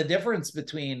understand the difference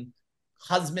between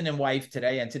husband and wife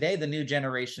today. And today, the new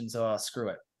generation's, oh, screw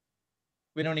it.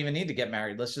 We don't even need to get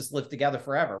married. Let's just live together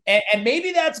forever. And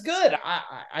maybe that's good.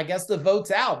 I guess the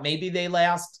vote's out. Maybe they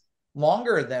last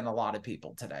longer than a lot of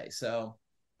people today. So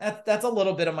that's a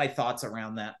little bit of my thoughts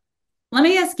around that. Let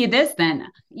me ask you this then.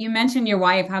 You mentioned your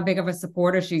wife, how big of a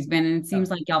supporter she's been. And it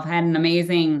seems like y'all have had an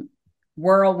amazing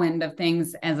whirlwind of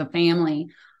things as a family.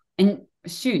 And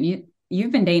shoot,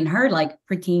 you've been dating her like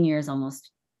for 10 years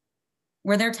almost.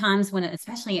 Were there times when,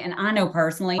 especially, and I know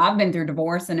personally, I've been through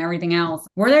divorce and everything else.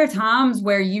 Were there times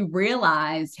where you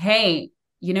realized, hey,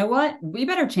 you know what? We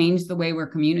better change the way we're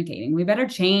communicating. We better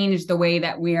change the way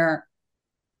that we're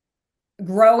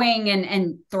growing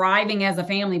and thriving as a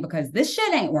family because this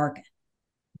shit ain't working.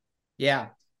 Yeah.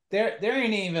 There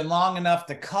ain't even long enough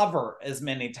to cover as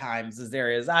many times as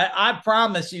there is. I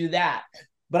promise you that.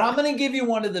 But I'm going to give you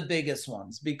one of the biggest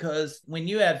ones because when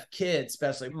you have kids,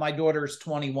 especially my daughter's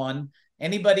 21,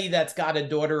 anybody that's got a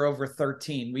daughter over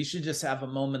 13, we should just have a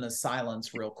moment of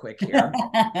silence real quick here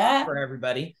for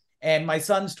everybody. And my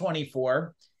son's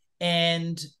 24.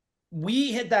 And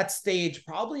we hit that stage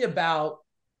probably about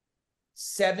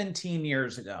 17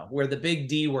 years ago where the big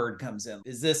D word comes in.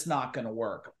 Is this not going to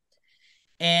work?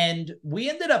 And we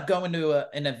ended up going to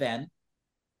an event.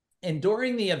 And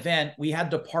during the event, we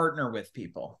had to partner with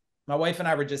people. My wife and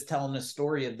I were just telling a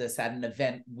story of this at an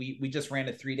event. We just ran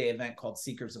a 3-day event called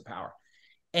Seekers of Power.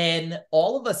 And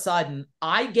all of a sudden,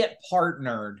 I get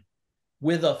partnered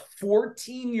with a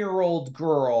 14-year-old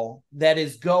girl that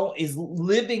is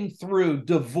living through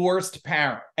divorced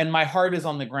parent. And my heart is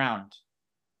on the ground.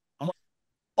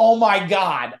 Oh my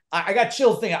God, I got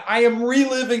chills thinking. I am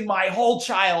reliving my whole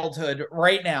childhood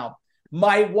right now.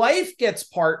 My wife gets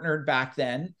partnered back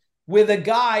then with a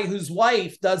guy whose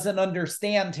wife doesn't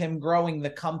understand him growing the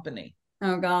company.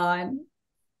 Oh God.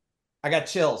 I got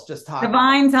chills just talking.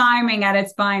 Divine timing at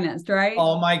its finest, right?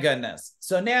 Oh my goodness.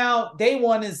 So now day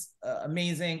one is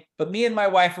amazing. But me and my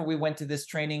wife, we went to this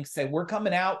training, said, we're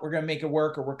coming out, we're going to make it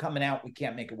work, or we're coming out, we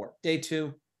can't make it work. Day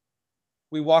two,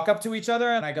 we walk up to each other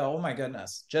and I go, oh my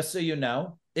goodness, just so you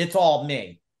know, it's all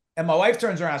me. And my wife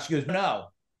turns around, she goes, no,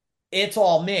 it's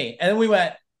all me. And then we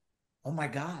went, oh my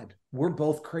God, we're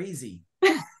both crazy.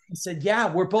 I said,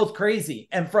 yeah, we're both crazy.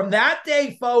 And from that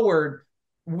day forward,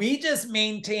 we just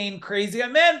maintained crazy.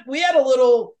 Man, we had a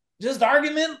little just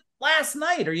argument last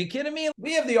night. Are you kidding me?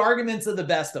 We have the arguments of the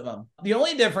best of them. The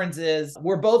only difference is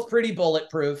we're both pretty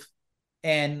bulletproof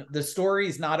and the story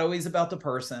is not always about the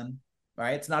person.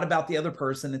 Right? It's not about the other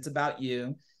person. It's about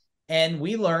you. And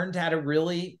we learned how to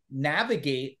really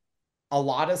navigate a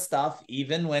lot of stuff,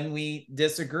 even when we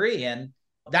disagree. And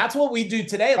that's what we do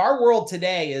today. Our world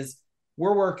today is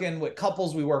we're working with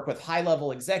couples. We work with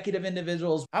high-level executive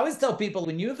individuals. I always tell people,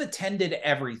 when you have attended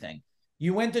everything,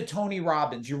 you went to Tony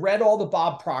Robbins, you read all the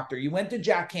Bob Proctor, you went to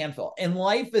Jack Canfield, and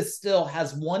life still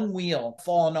has one wheel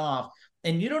fallen off,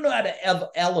 and you don't know how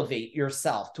to elevate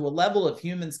yourself to a level of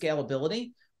human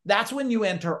scalability, that's when you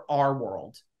enter our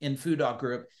world in Food Dog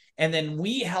Group. And then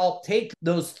we help take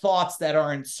those thoughts that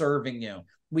aren't serving you.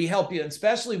 We help you,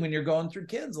 especially when you're going through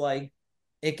kids. Like,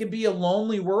 it could be a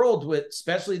lonely world with,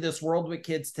 especially this world with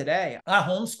kids today. I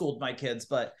homeschooled my kids,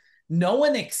 but no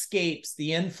one escapes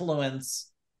the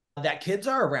influence that kids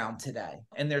are around today.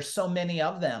 And there's so many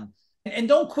of them. And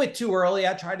don't quit too early.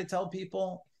 I try to tell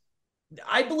people,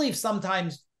 I believe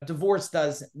sometimes divorce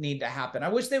does need to happen. I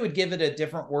wish they would give it a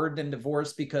different word than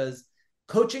divorce, because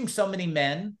coaching so many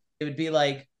men, it would be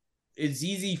like, it's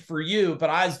easy for you,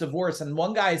 but I was divorced. And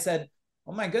one guy said,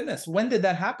 oh my goodness, when did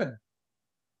that happen?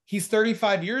 He's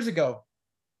 35 years ago.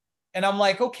 And I'm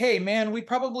like, okay, man, we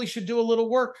probably should do a little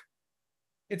work.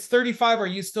 It's 35. Are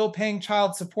you still paying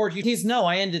child support? He's no,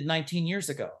 I ended 19 years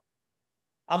ago.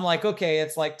 I'm like, okay,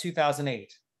 it's like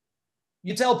 2008.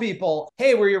 You tell people,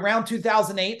 hey, were you around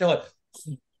 2008? They're like,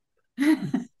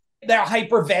 they're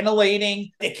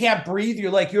hyperventilating. They can't breathe.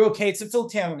 You're like, you're okay. It's still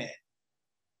telling it.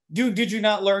 Dude, did you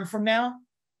not learn from now?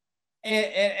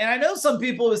 And I know some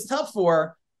people it was tough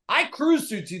for. I cruised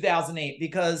through 2008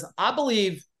 because I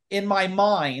believe in my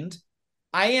mind,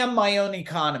 I am my own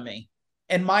economy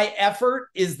and my effort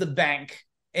is the bank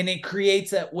and it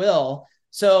creates at will.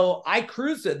 So I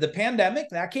cruised it. The pandemic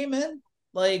that came in,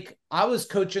 like I was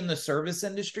coaching the service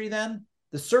industry then.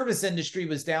 The service industry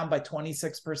was down by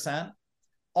 26%.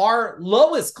 Our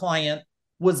lowest client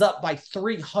was up by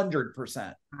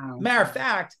 300%. Wow. Matter of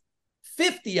fact,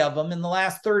 50 of them in the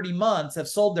last 30 months have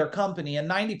sold their company, and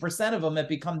 90% of them have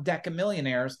become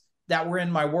decamillionaires that were in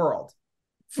my world.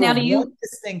 For Now, one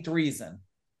distinct reason,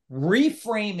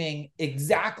 reframing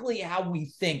exactly how we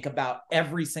think about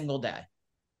every single day.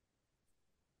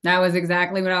 That was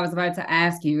exactly what I was about to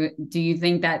ask you. Do you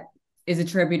think that is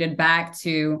attributed back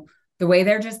to the way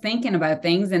they're just thinking about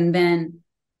things and then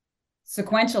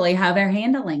sequentially how they're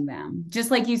handling them?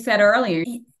 Just like you said earlier,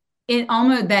 it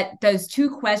almost that those two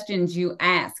questions you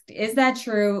asked, is that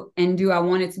true? And do I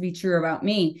want it to be true about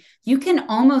me? You can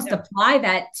almost apply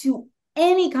that to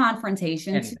any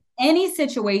confrontation, to any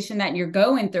situation that you're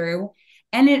going through,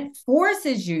 and it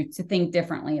forces you to think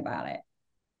differently about it.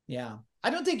 Yeah. I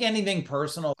don't think anything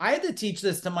personal. I had to teach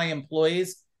this to my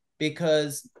employees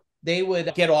because they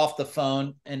would get off the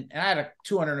phone and I had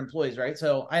 200 employees, right?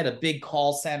 So I had a big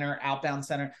call center, outbound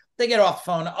center. They get off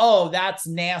the phone. Oh, that's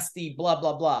nasty, blah,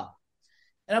 blah, blah.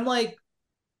 And I'm like,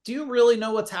 do you really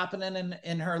know what's happening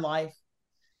in her life?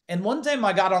 And one time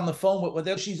I got on the phone with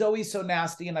her. She's always so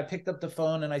nasty. And I picked up the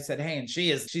phone and I said, hey, and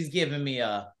she's giving me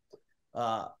a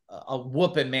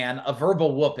whooping, man, a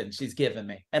verbal whooping she's giving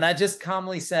me. And I just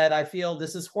calmly said, I feel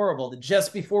this is horrible.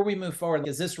 Just before we move forward,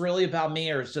 is this really about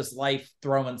me or is just life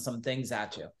throwing some things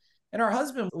at you? And her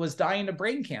husband was dying of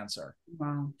brain cancer.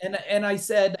 Wow. And I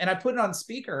said, and I put it on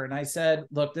speaker and I said,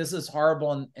 look, this is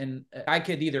horrible. And I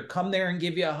could either come there and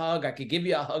give you a hug. I could give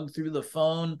you a hug through the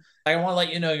phone. I want to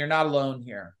let you know you're not alone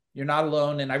here. You're not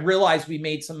alone. And I realize we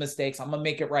made some mistakes. I'm going to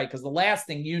make it right. Because the last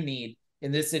thing you need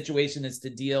in this situation is to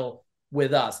deal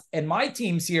with us. And my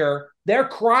team's here, they're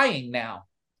crying now.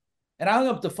 And I hung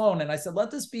up the phone and I said,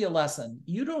 let this be a lesson.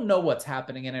 You don't know what's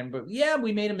happening in it. But yeah,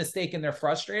 we made a mistake and they're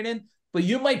frustrated, but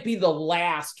you might be the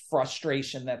last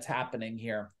frustration that's happening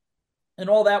here. And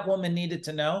all that woman needed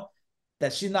to know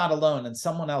that she's not alone and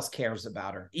someone else cares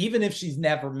about her. Even if she's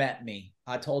never met me,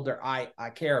 I told her, I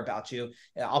care about you.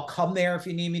 I'll come there if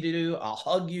you need me to do. I'll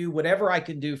hug you, whatever I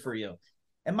can do for you.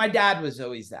 And my dad was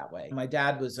always that way. My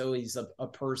dad was always a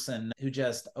person who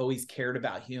just always cared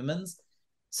about humans.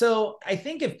 So I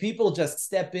think if people just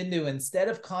step into, instead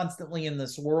of constantly in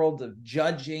this world of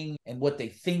judging and what they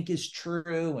think is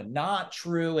true and not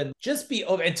true, and just be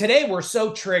open. And today we're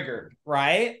so triggered,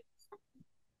 right?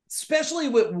 Especially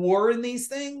with war and these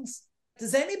things.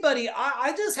 Does anybody,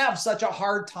 I just have such a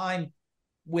hard time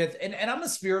with, and I'm a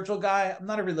spiritual guy. I'm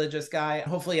not a religious guy.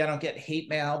 Hopefully I don't get hate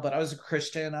mail, but I was a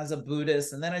Christian, I was a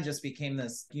Buddhist, and then I just became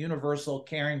this universal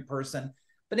caring person.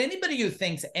 But anybody who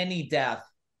thinks any death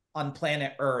on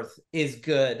planet Earth is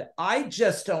good, I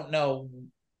just don't know.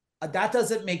 That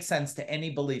doesn't make sense to any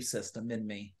belief system in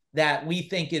me, that we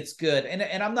think it's good.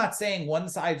 And I'm not saying one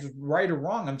side's right or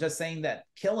wrong. I'm just saying that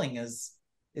killing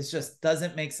it just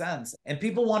doesn't make sense. And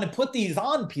people want to put these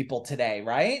on people today,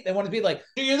 right? They want to be like,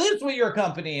 do you this with your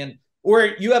company? And or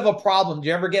you have a problem. Do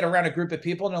you ever get around a group of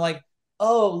people and they're like,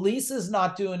 oh, Lisa's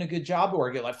not doing a good job,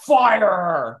 or you're like, fire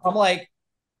her. I'm like,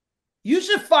 you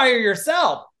should fire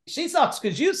yourself. She sucks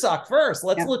because you suck first.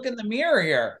 Let's look in the mirror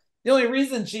here. The only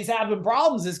reason she's having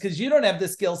problems is because you don't have the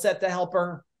skill set to help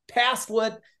her past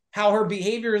how her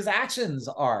behavior's actions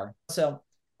are. So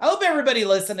I hope everybody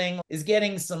listening is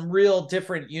getting some real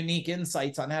different, unique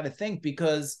insights on how to think,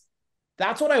 because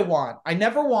that's what I want. I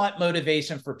never want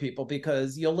motivation for people,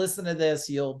 because you'll listen to this,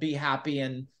 you'll be happy,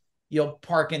 and you'll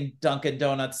park in Dunkin'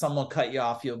 Donuts, someone cut you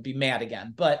off, you'll be mad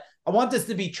again. But I want this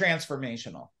to be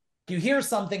transformational. If you hear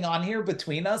something on here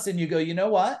between us and you go, you know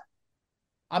what?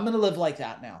 I'm going to live like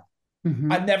that now.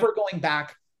 Mm-hmm. I'm never going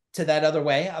back to that other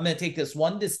way. I'm going to take this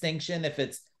one distinction. If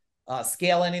it's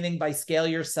scale anything by scale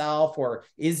yourself, or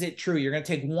is it true? You're going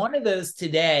to take one of those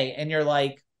today and you're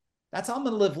like, that's how I'm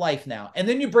going to live life now. And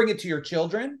then you bring it to your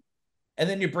children, and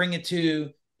then you bring it to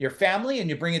your family, and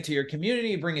you bring it to your community,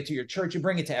 you bring it to your church, you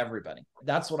bring it to everybody.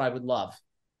 That's what I would love.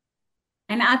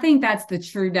 And I think that's the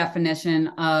true definition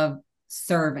of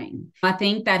serving. I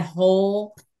think that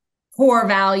whole core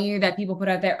value that people put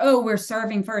out there, oh, we're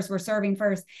serving first, we're serving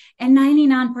first. And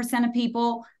 99% of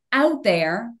people out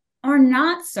there are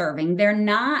not serving.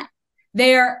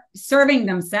 They're serving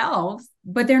themselves,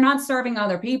 but they're not serving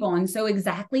other people. And so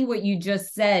exactly what you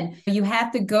just said, you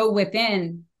have to go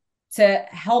within to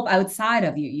help outside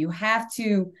of you. You have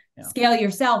to scale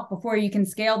yourself before you can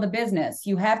scale the business.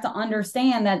 You have to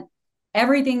understand that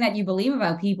everything that you believe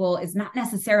about people is not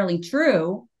necessarily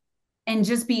true, and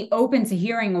just be open to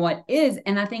hearing what is.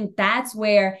 And I think that's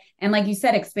where, and like you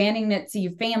said, expanding it to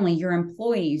your family, your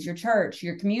employees, your church,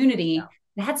 your community,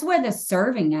 that's where the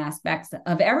serving aspects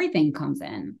of everything comes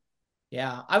in.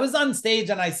 Yeah. I was on stage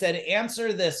and I said,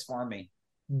 answer this for me.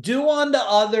 Do unto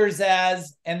others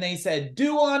as, and they said,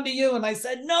 do unto you. And I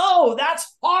said, no,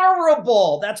 that's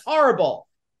horrible. That's horrible.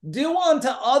 Do unto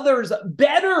others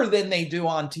better than they do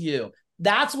unto you.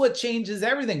 That's what changes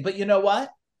everything. But you know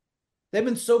what? They've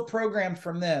been so programmed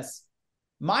from this.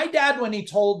 My dad, when he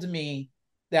told me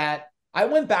that, I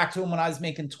went back to him when I was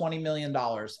making $20 million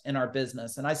in our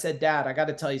business. And I said, Dad, I got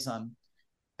to tell you something.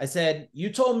 I said, you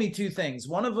told me two things.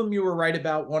 One of them you were right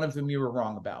about. One of them you were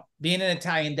wrong about. Being an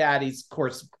Italian dad, he's, of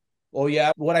course, oh,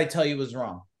 yeah, what I tell you was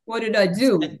wrong. What did I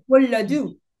do? What did I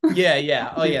do? Yeah,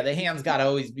 yeah. Oh, yeah. The hands got to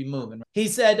always be moving. I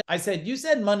said, you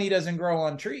said money doesn't grow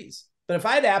on trees. But if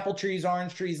I had apple trees,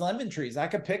 orange trees, lemon trees, I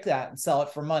could pick that and sell it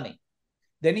for money.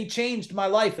 Then he changed my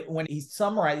life when he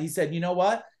summarized. He said, you know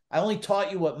what? I only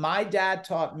taught you what my dad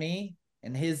taught me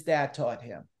and his dad taught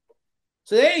him.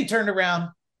 So then he turned around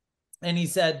and he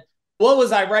said, what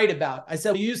was I right about? I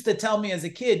said, you used to tell me as a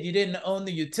kid, you didn't own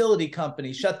the utility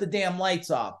company. Shut the damn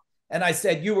lights off. And I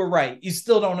said, you were right. You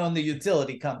still don't own the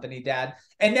utility company, Dad.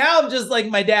 And now I'm just like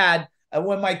my dad.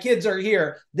 When my kids are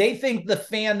here, they think the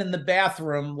fan in the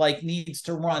bathroom like needs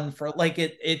to run for like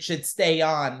it should stay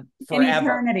on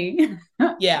forever. In eternity.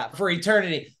 Yeah, for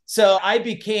eternity. So I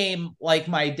became like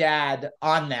my dad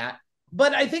on that.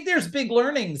 But I think there's big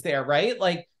learnings there, right?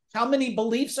 Like how many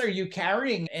beliefs are you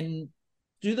carrying and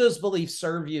do those beliefs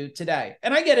serve you today?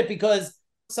 And I get it because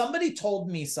somebody told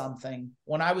me something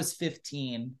when I was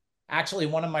 15. Actually,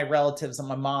 one of my relatives on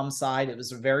my mom's side, it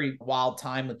was a very wild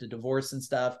time with the divorce and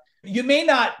stuff. You may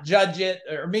not judge it,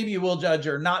 or maybe you will judge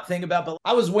or not think about, but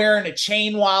I was wearing a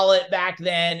chain wallet back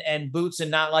then and boots and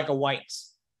not like a white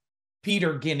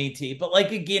Peter guinea tee, but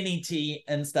like a guinea tee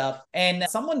and stuff. And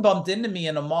someone bumped into me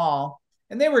in a mall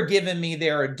and they were giving me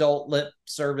their adult lip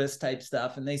service type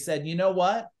stuff. And they said, you know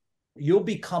what? You'll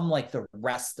become like the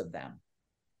rest of them.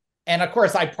 And of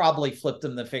course, I probably flipped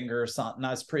him the finger or something.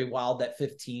 I was pretty wild at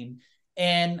 15.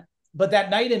 But that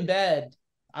night in bed,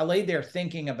 I laid there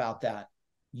thinking about that.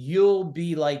 You'll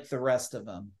be like the rest of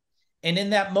them. And in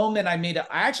that moment, I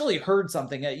actually heard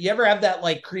something. You ever have that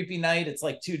like creepy night? It's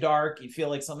like too dark. You feel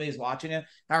like somebody's watching you.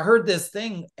 I heard this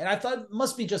thing and I thought it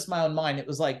must be just my own mind. It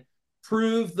was like,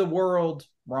 prove the world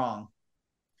wrong.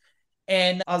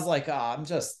 And I was like, I'm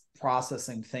just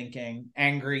processing, thinking,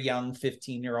 angry, young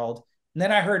 15-year-old. And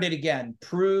then I heard it again,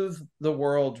 prove the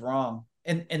world wrong.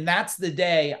 And that's the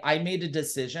day I made a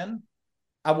decision.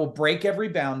 I will break every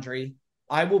boundary.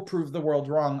 I will prove the world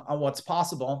wrong on what's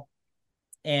possible.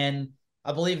 And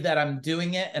I believe that I'm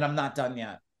doing it and I'm not done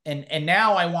yet. And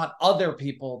now I want other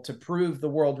people to prove the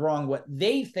world wrong, what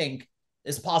they think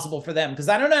is possible for them. Because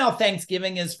I don't know how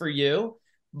Thanksgiving is for you,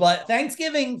 but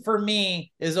Thanksgiving for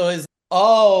me is always,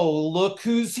 oh, look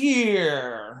who's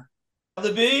here.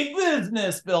 The big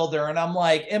business builder. And I'm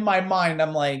like, in my mind,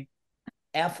 I'm like,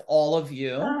 F all of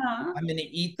you. I'm going to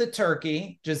eat the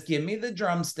turkey. Just give me the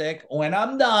drumstick. When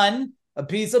I'm done, a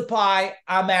piece of pie,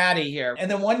 I'm out of here. And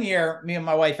then one year, me and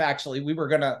my wife, actually,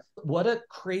 what a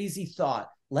crazy thought.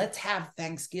 Let's have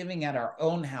Thanksgiving at our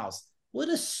own house. What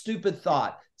a stupid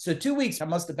thought. So 2 weeks, I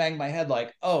must have banged my head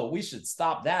like, oh, we should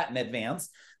stop that in advance.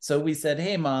 So we said,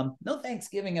 hey, Mom, no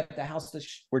Thanksgiving at the house.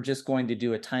 We're just going to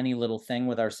do a tiny little thing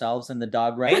with ourselves and the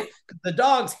dog, right? The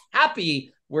dog's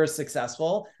happy we're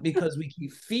successful because we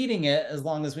keep feeding it as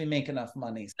long as we make enough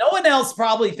money. No one else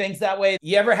probably thinks that way.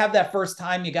 You ever have that first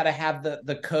time you got to have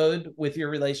the code with your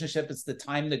relationship? It's the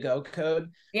time to go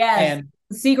code. Yes. And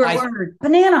secret word,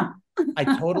 banana.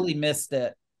 I totally missed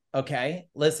it. Okay.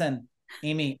 Listen,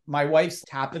 Amy, my wife's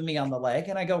tapping me on the leg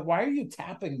and I go, why are you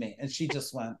tapping me? And she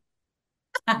just went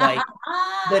like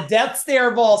the death stare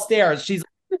of all stares. She's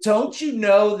don't you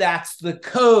know that's the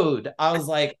code? I was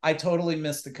like, I totally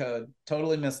missed the code.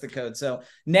 Totally missed the code. So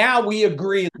now we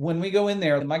agree when we go in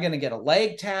there, am I going to get a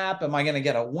leg tap? Am I going to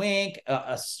get a wink,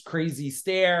 a crazy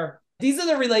stare? These are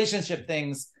the relationship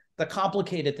things, the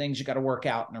complicated things you got to work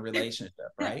out in a relationship,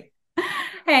 right?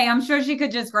 Hey, I'm sure she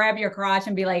could just grab your crotch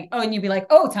and be like, oh, and you'd be like,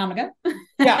 oh, time to go.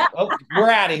 Yeah. Oh, we're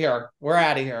out of here. We're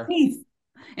out of here. Peace.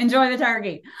 Enjoy the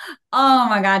turkey. Oh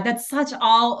my God, that's such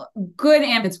all good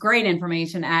and it's great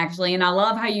information actually. And I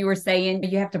love how you were saying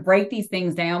you have to break these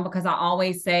things down because I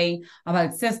always say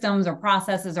about systems or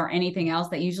processes or anything else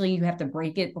that usually you have to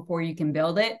break it before you can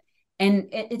build it. And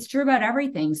it's true about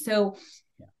everything. So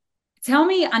tell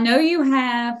me, I know you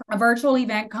have a virtual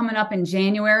event coming up in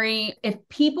January. If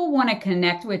people want to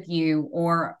connect with you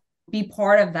or be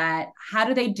part of that, how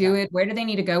do they do it? Where do they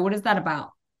need to go? What is that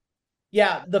about?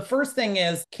 Yeah, the first thing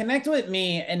is connect with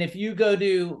me. And if you go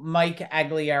to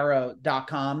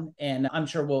mikeagugliaro.com, and I'm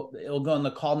sure it'll go in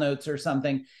the call notes or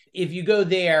something. If you go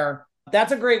there,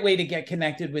 that's a great way to get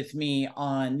connected with me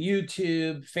on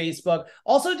YouTube, Facebook.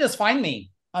 Also, just find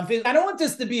me on Facebook. I don't want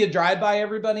this to be a drive-by,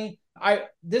 everybody.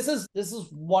 This is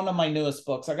one of my newest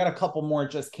books. I got a couple more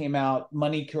just came out,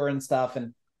 Money Cure and stuff,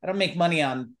 and I don't make money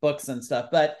on books and stuff.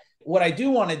 But what I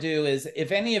do want to do is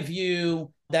if any of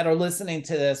you that are listening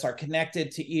to this are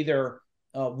connected to either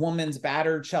women's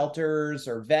battered shelters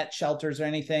or vet shelters or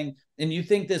anything, and you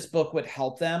think this book would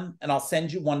help them, and I'll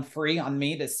send you one free on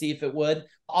me to see if it would.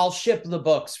 I'll ship the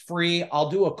books free. I'll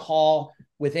do a call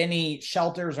with any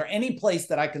shelters or any place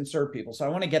that I can serve people. So I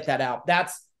want to get that out.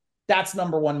 That's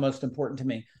number one, most important to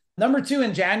me. Number two,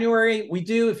 in January,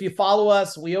 if you follow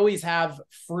us, we always have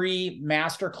free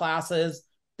master classes.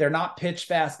 They're not pitch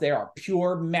fest. They are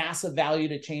pure, massive value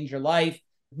to change your life.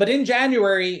 But in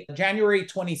January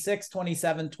 26th,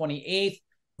 27th, 28th,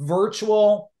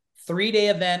 virtual 3-day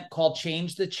event called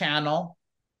Change the Channel.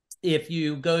 If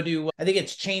you go to, I think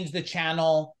it's change the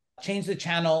channel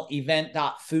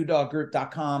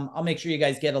event.fooddoggroup.com. I'll make sure you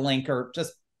guys get a link or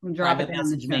just drop it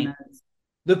down in the me.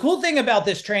 The cool thing about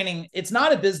this training, it's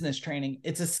not a business training.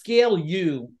 It's a Scale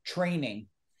You training.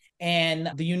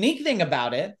 And the unique thing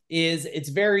about it is it's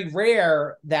very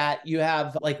rare that you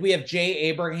have, like we have Jay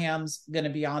Abraham's going to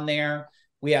be on there.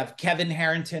 We have Kevin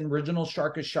Harrington, original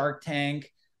Shark of Shark Tank.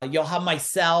 You'll have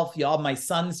myself, you'll have my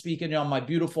son speaking, you'll have my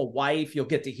beautiful wife. You'll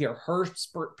get to hear her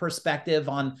perspective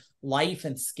on life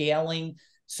and scaling.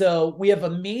 So we have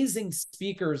amazing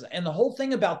speakers. And the whole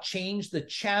thing about Change the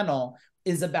Channel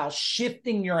is about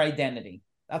shifting your identity.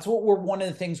 That's what one of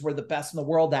the things we're the best in the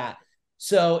world at.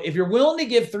 So if you're willing to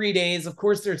give 3 days, of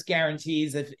course, there's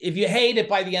guarantees. If you hate it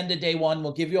by the end of day one,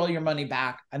 we'll give you all your money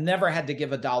back. I've never had to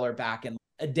give $1 back in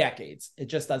decades. It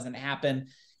just doesn't happen.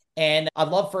 And I'd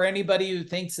love for anybody who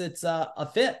thinks it's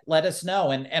a fit, let us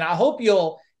know. And I hope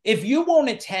if you won't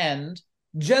attend,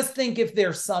 just think if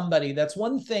there's somebody. That's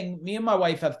one thing me and my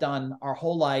wife have done our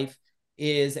whole life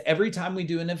is every time we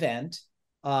do an event,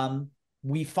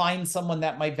 we find someone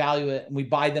that might value it and we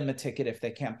buy them a ticket if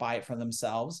they can't buy it for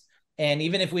themselves. And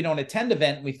even if we don't attend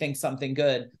event, we think something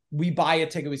good, we buy a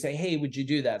ticket. We say, hey, would you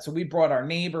do that? So we brought our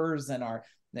neighbors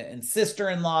and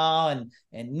sister-in-law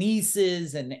and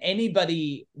nieces and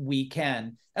anybody we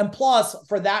can. And plus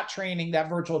for that training, that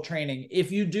virtual training,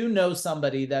 if you do know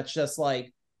somebody that's just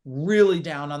like really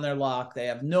down on their luck, they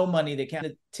have no money,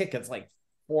 the ticket's like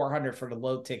 $400 for the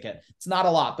low ticket. It's not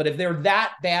a lot, but if they're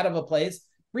that bad of a place,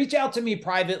 reach out to me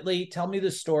privately, tell me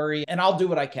the story, and I'll do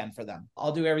what I can for them.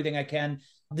 I'll do everything I can.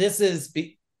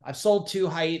 I've sold 2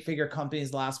 high 8-figure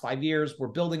companies the last 5 years. We're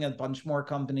building a bunch more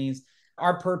companies.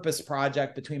 Our purpose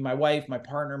project between my wife, my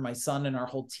partner, my son, and our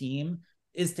whole team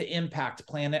is to impact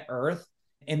planet Earth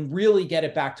and really get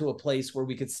it back to a place where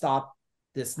we could stop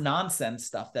this nonsense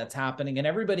stuff that's happening and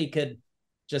everybody could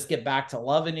just get back to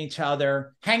loving each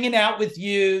other, hanging out with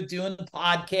you, doing the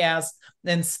podcast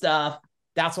and stuff.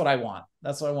 That's what I want.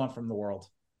 That's what I want from the world.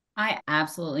 I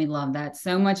absolutely love that.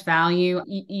 So much value.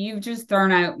 You've just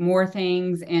thrown out more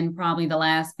things in probably the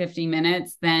last 50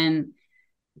 minutes than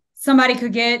somebody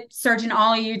could get searching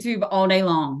all of YouTube all day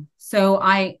long. So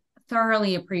I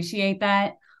thoroughly appreciate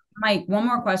that. Mike, one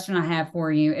more question I have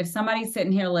for you. If somebody's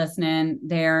sitting here listening,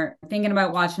 they're thinking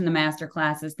about watching the master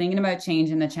classes, thinking about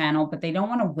changing the channel, but they don't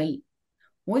want to wait.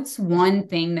 What's one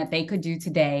thing that they could do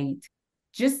today to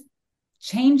just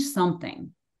change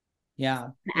something?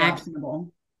 Yeah.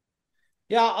 Actionable.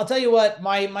 Yeah, I'll tell you what,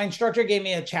 my instructor gave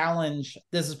me a challenge.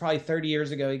 This is probably 30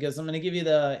 years ago. He goes, I'm going to give you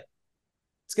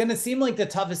it's going to seem like the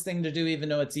toughest thing to do, even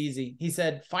though it's easy. He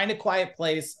said, find a quiet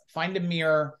place, find a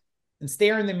mirror, and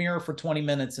stare in the mirror for 20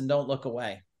 minutes and don't look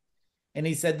away. And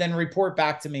he said, then report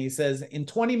back to me. He says, in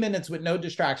 20 minutes with no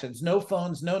distractions, no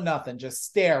phones, no nothing, just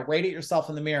stare right at yourself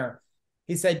in the mirror.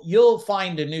 He said, you'll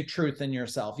find a new truth in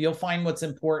yourself. You'll find what's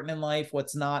important in life,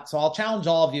 what's not. So I'll challenge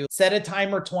all of you, set a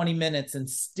timer 20 minutes and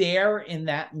stare in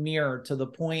that mirror to the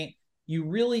point you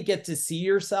really get to see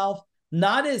yourself,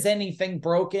 not as anything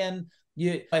broken,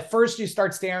 You at first you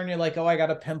start staring, you're like, oh, I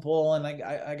got a pimple and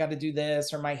I got to do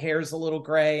this, or my hair's a little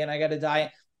gray and I got to dye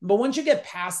it. But once you get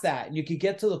past that, you could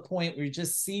get to the point where you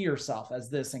just see yourself as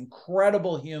this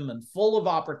incredible human, full of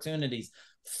opportunities,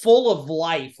 full of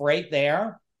life right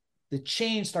there. The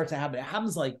change starts to happen. It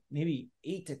happens like maybe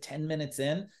 8 to 10 minutes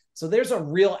in. So there's a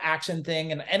real action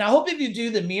thing. And I hope if you do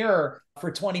the mirror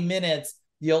for 20 minutes,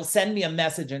 you'll send me a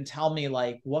message and tell me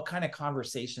like, what kind of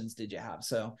conversations did you have?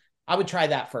 So I would try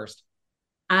that first.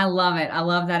 I love it. I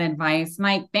love that advice.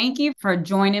 Mike, thank you for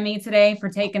joining me today, for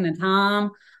taking the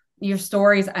time. Your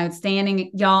story's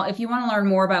outstanding. Y'all, if you want to learn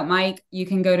more about Mike, you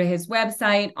can go to his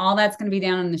website. All that's going to be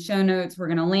down in the show notes. We're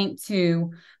going to link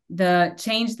to the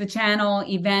Change the Channel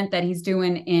event that he's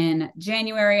doing in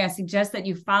January. I suggest that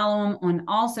you follow him on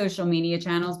all social media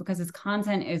channels because his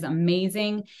content is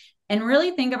amazing. And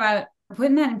really think about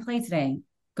putting that in play today.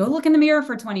 Go look in the mirror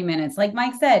for 20 minutes. Like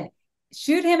Mike said,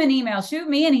 shoot him an email, shoot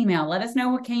me an email. Let us know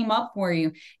what came up for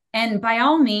you. And by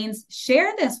all means,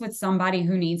 share this with somebody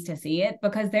who needs to see it,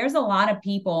 because there's a lot of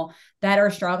people that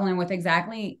are struggling with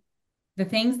exactly the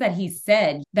things that he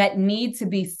said that need to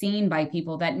be seen by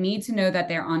people, that need to know that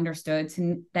they're understood,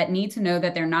 that need to know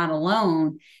that they're not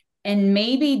alone. And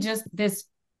maybe just this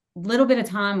little bit of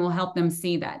time will help them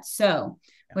see that. So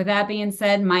with that being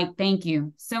said, Mike, thank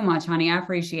you so much, honey. I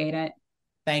appreciate it.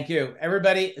 Thank you,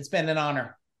 everybody. It's been an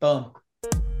honor. Boom.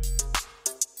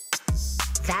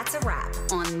 That's a wrap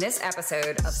on this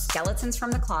episode of Skeletons from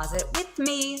the Closet with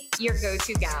me, your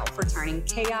go-to gal for turning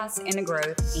chaos into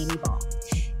growth, Amy Ball.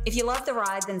 If you love the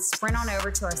ride, then sprint on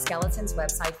over to our Skeletons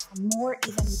website for more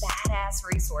even badass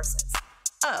resources.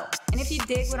 Oh, and if you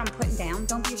dig what I'm putting down,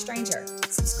 don't be a stranger.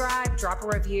 Subscribe, drop a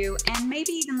review, and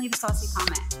maybe even leave a saucy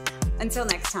comment. Until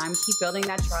next time, keep building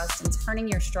that trust and turning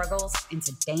your struggles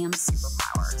into damn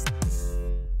superpowers.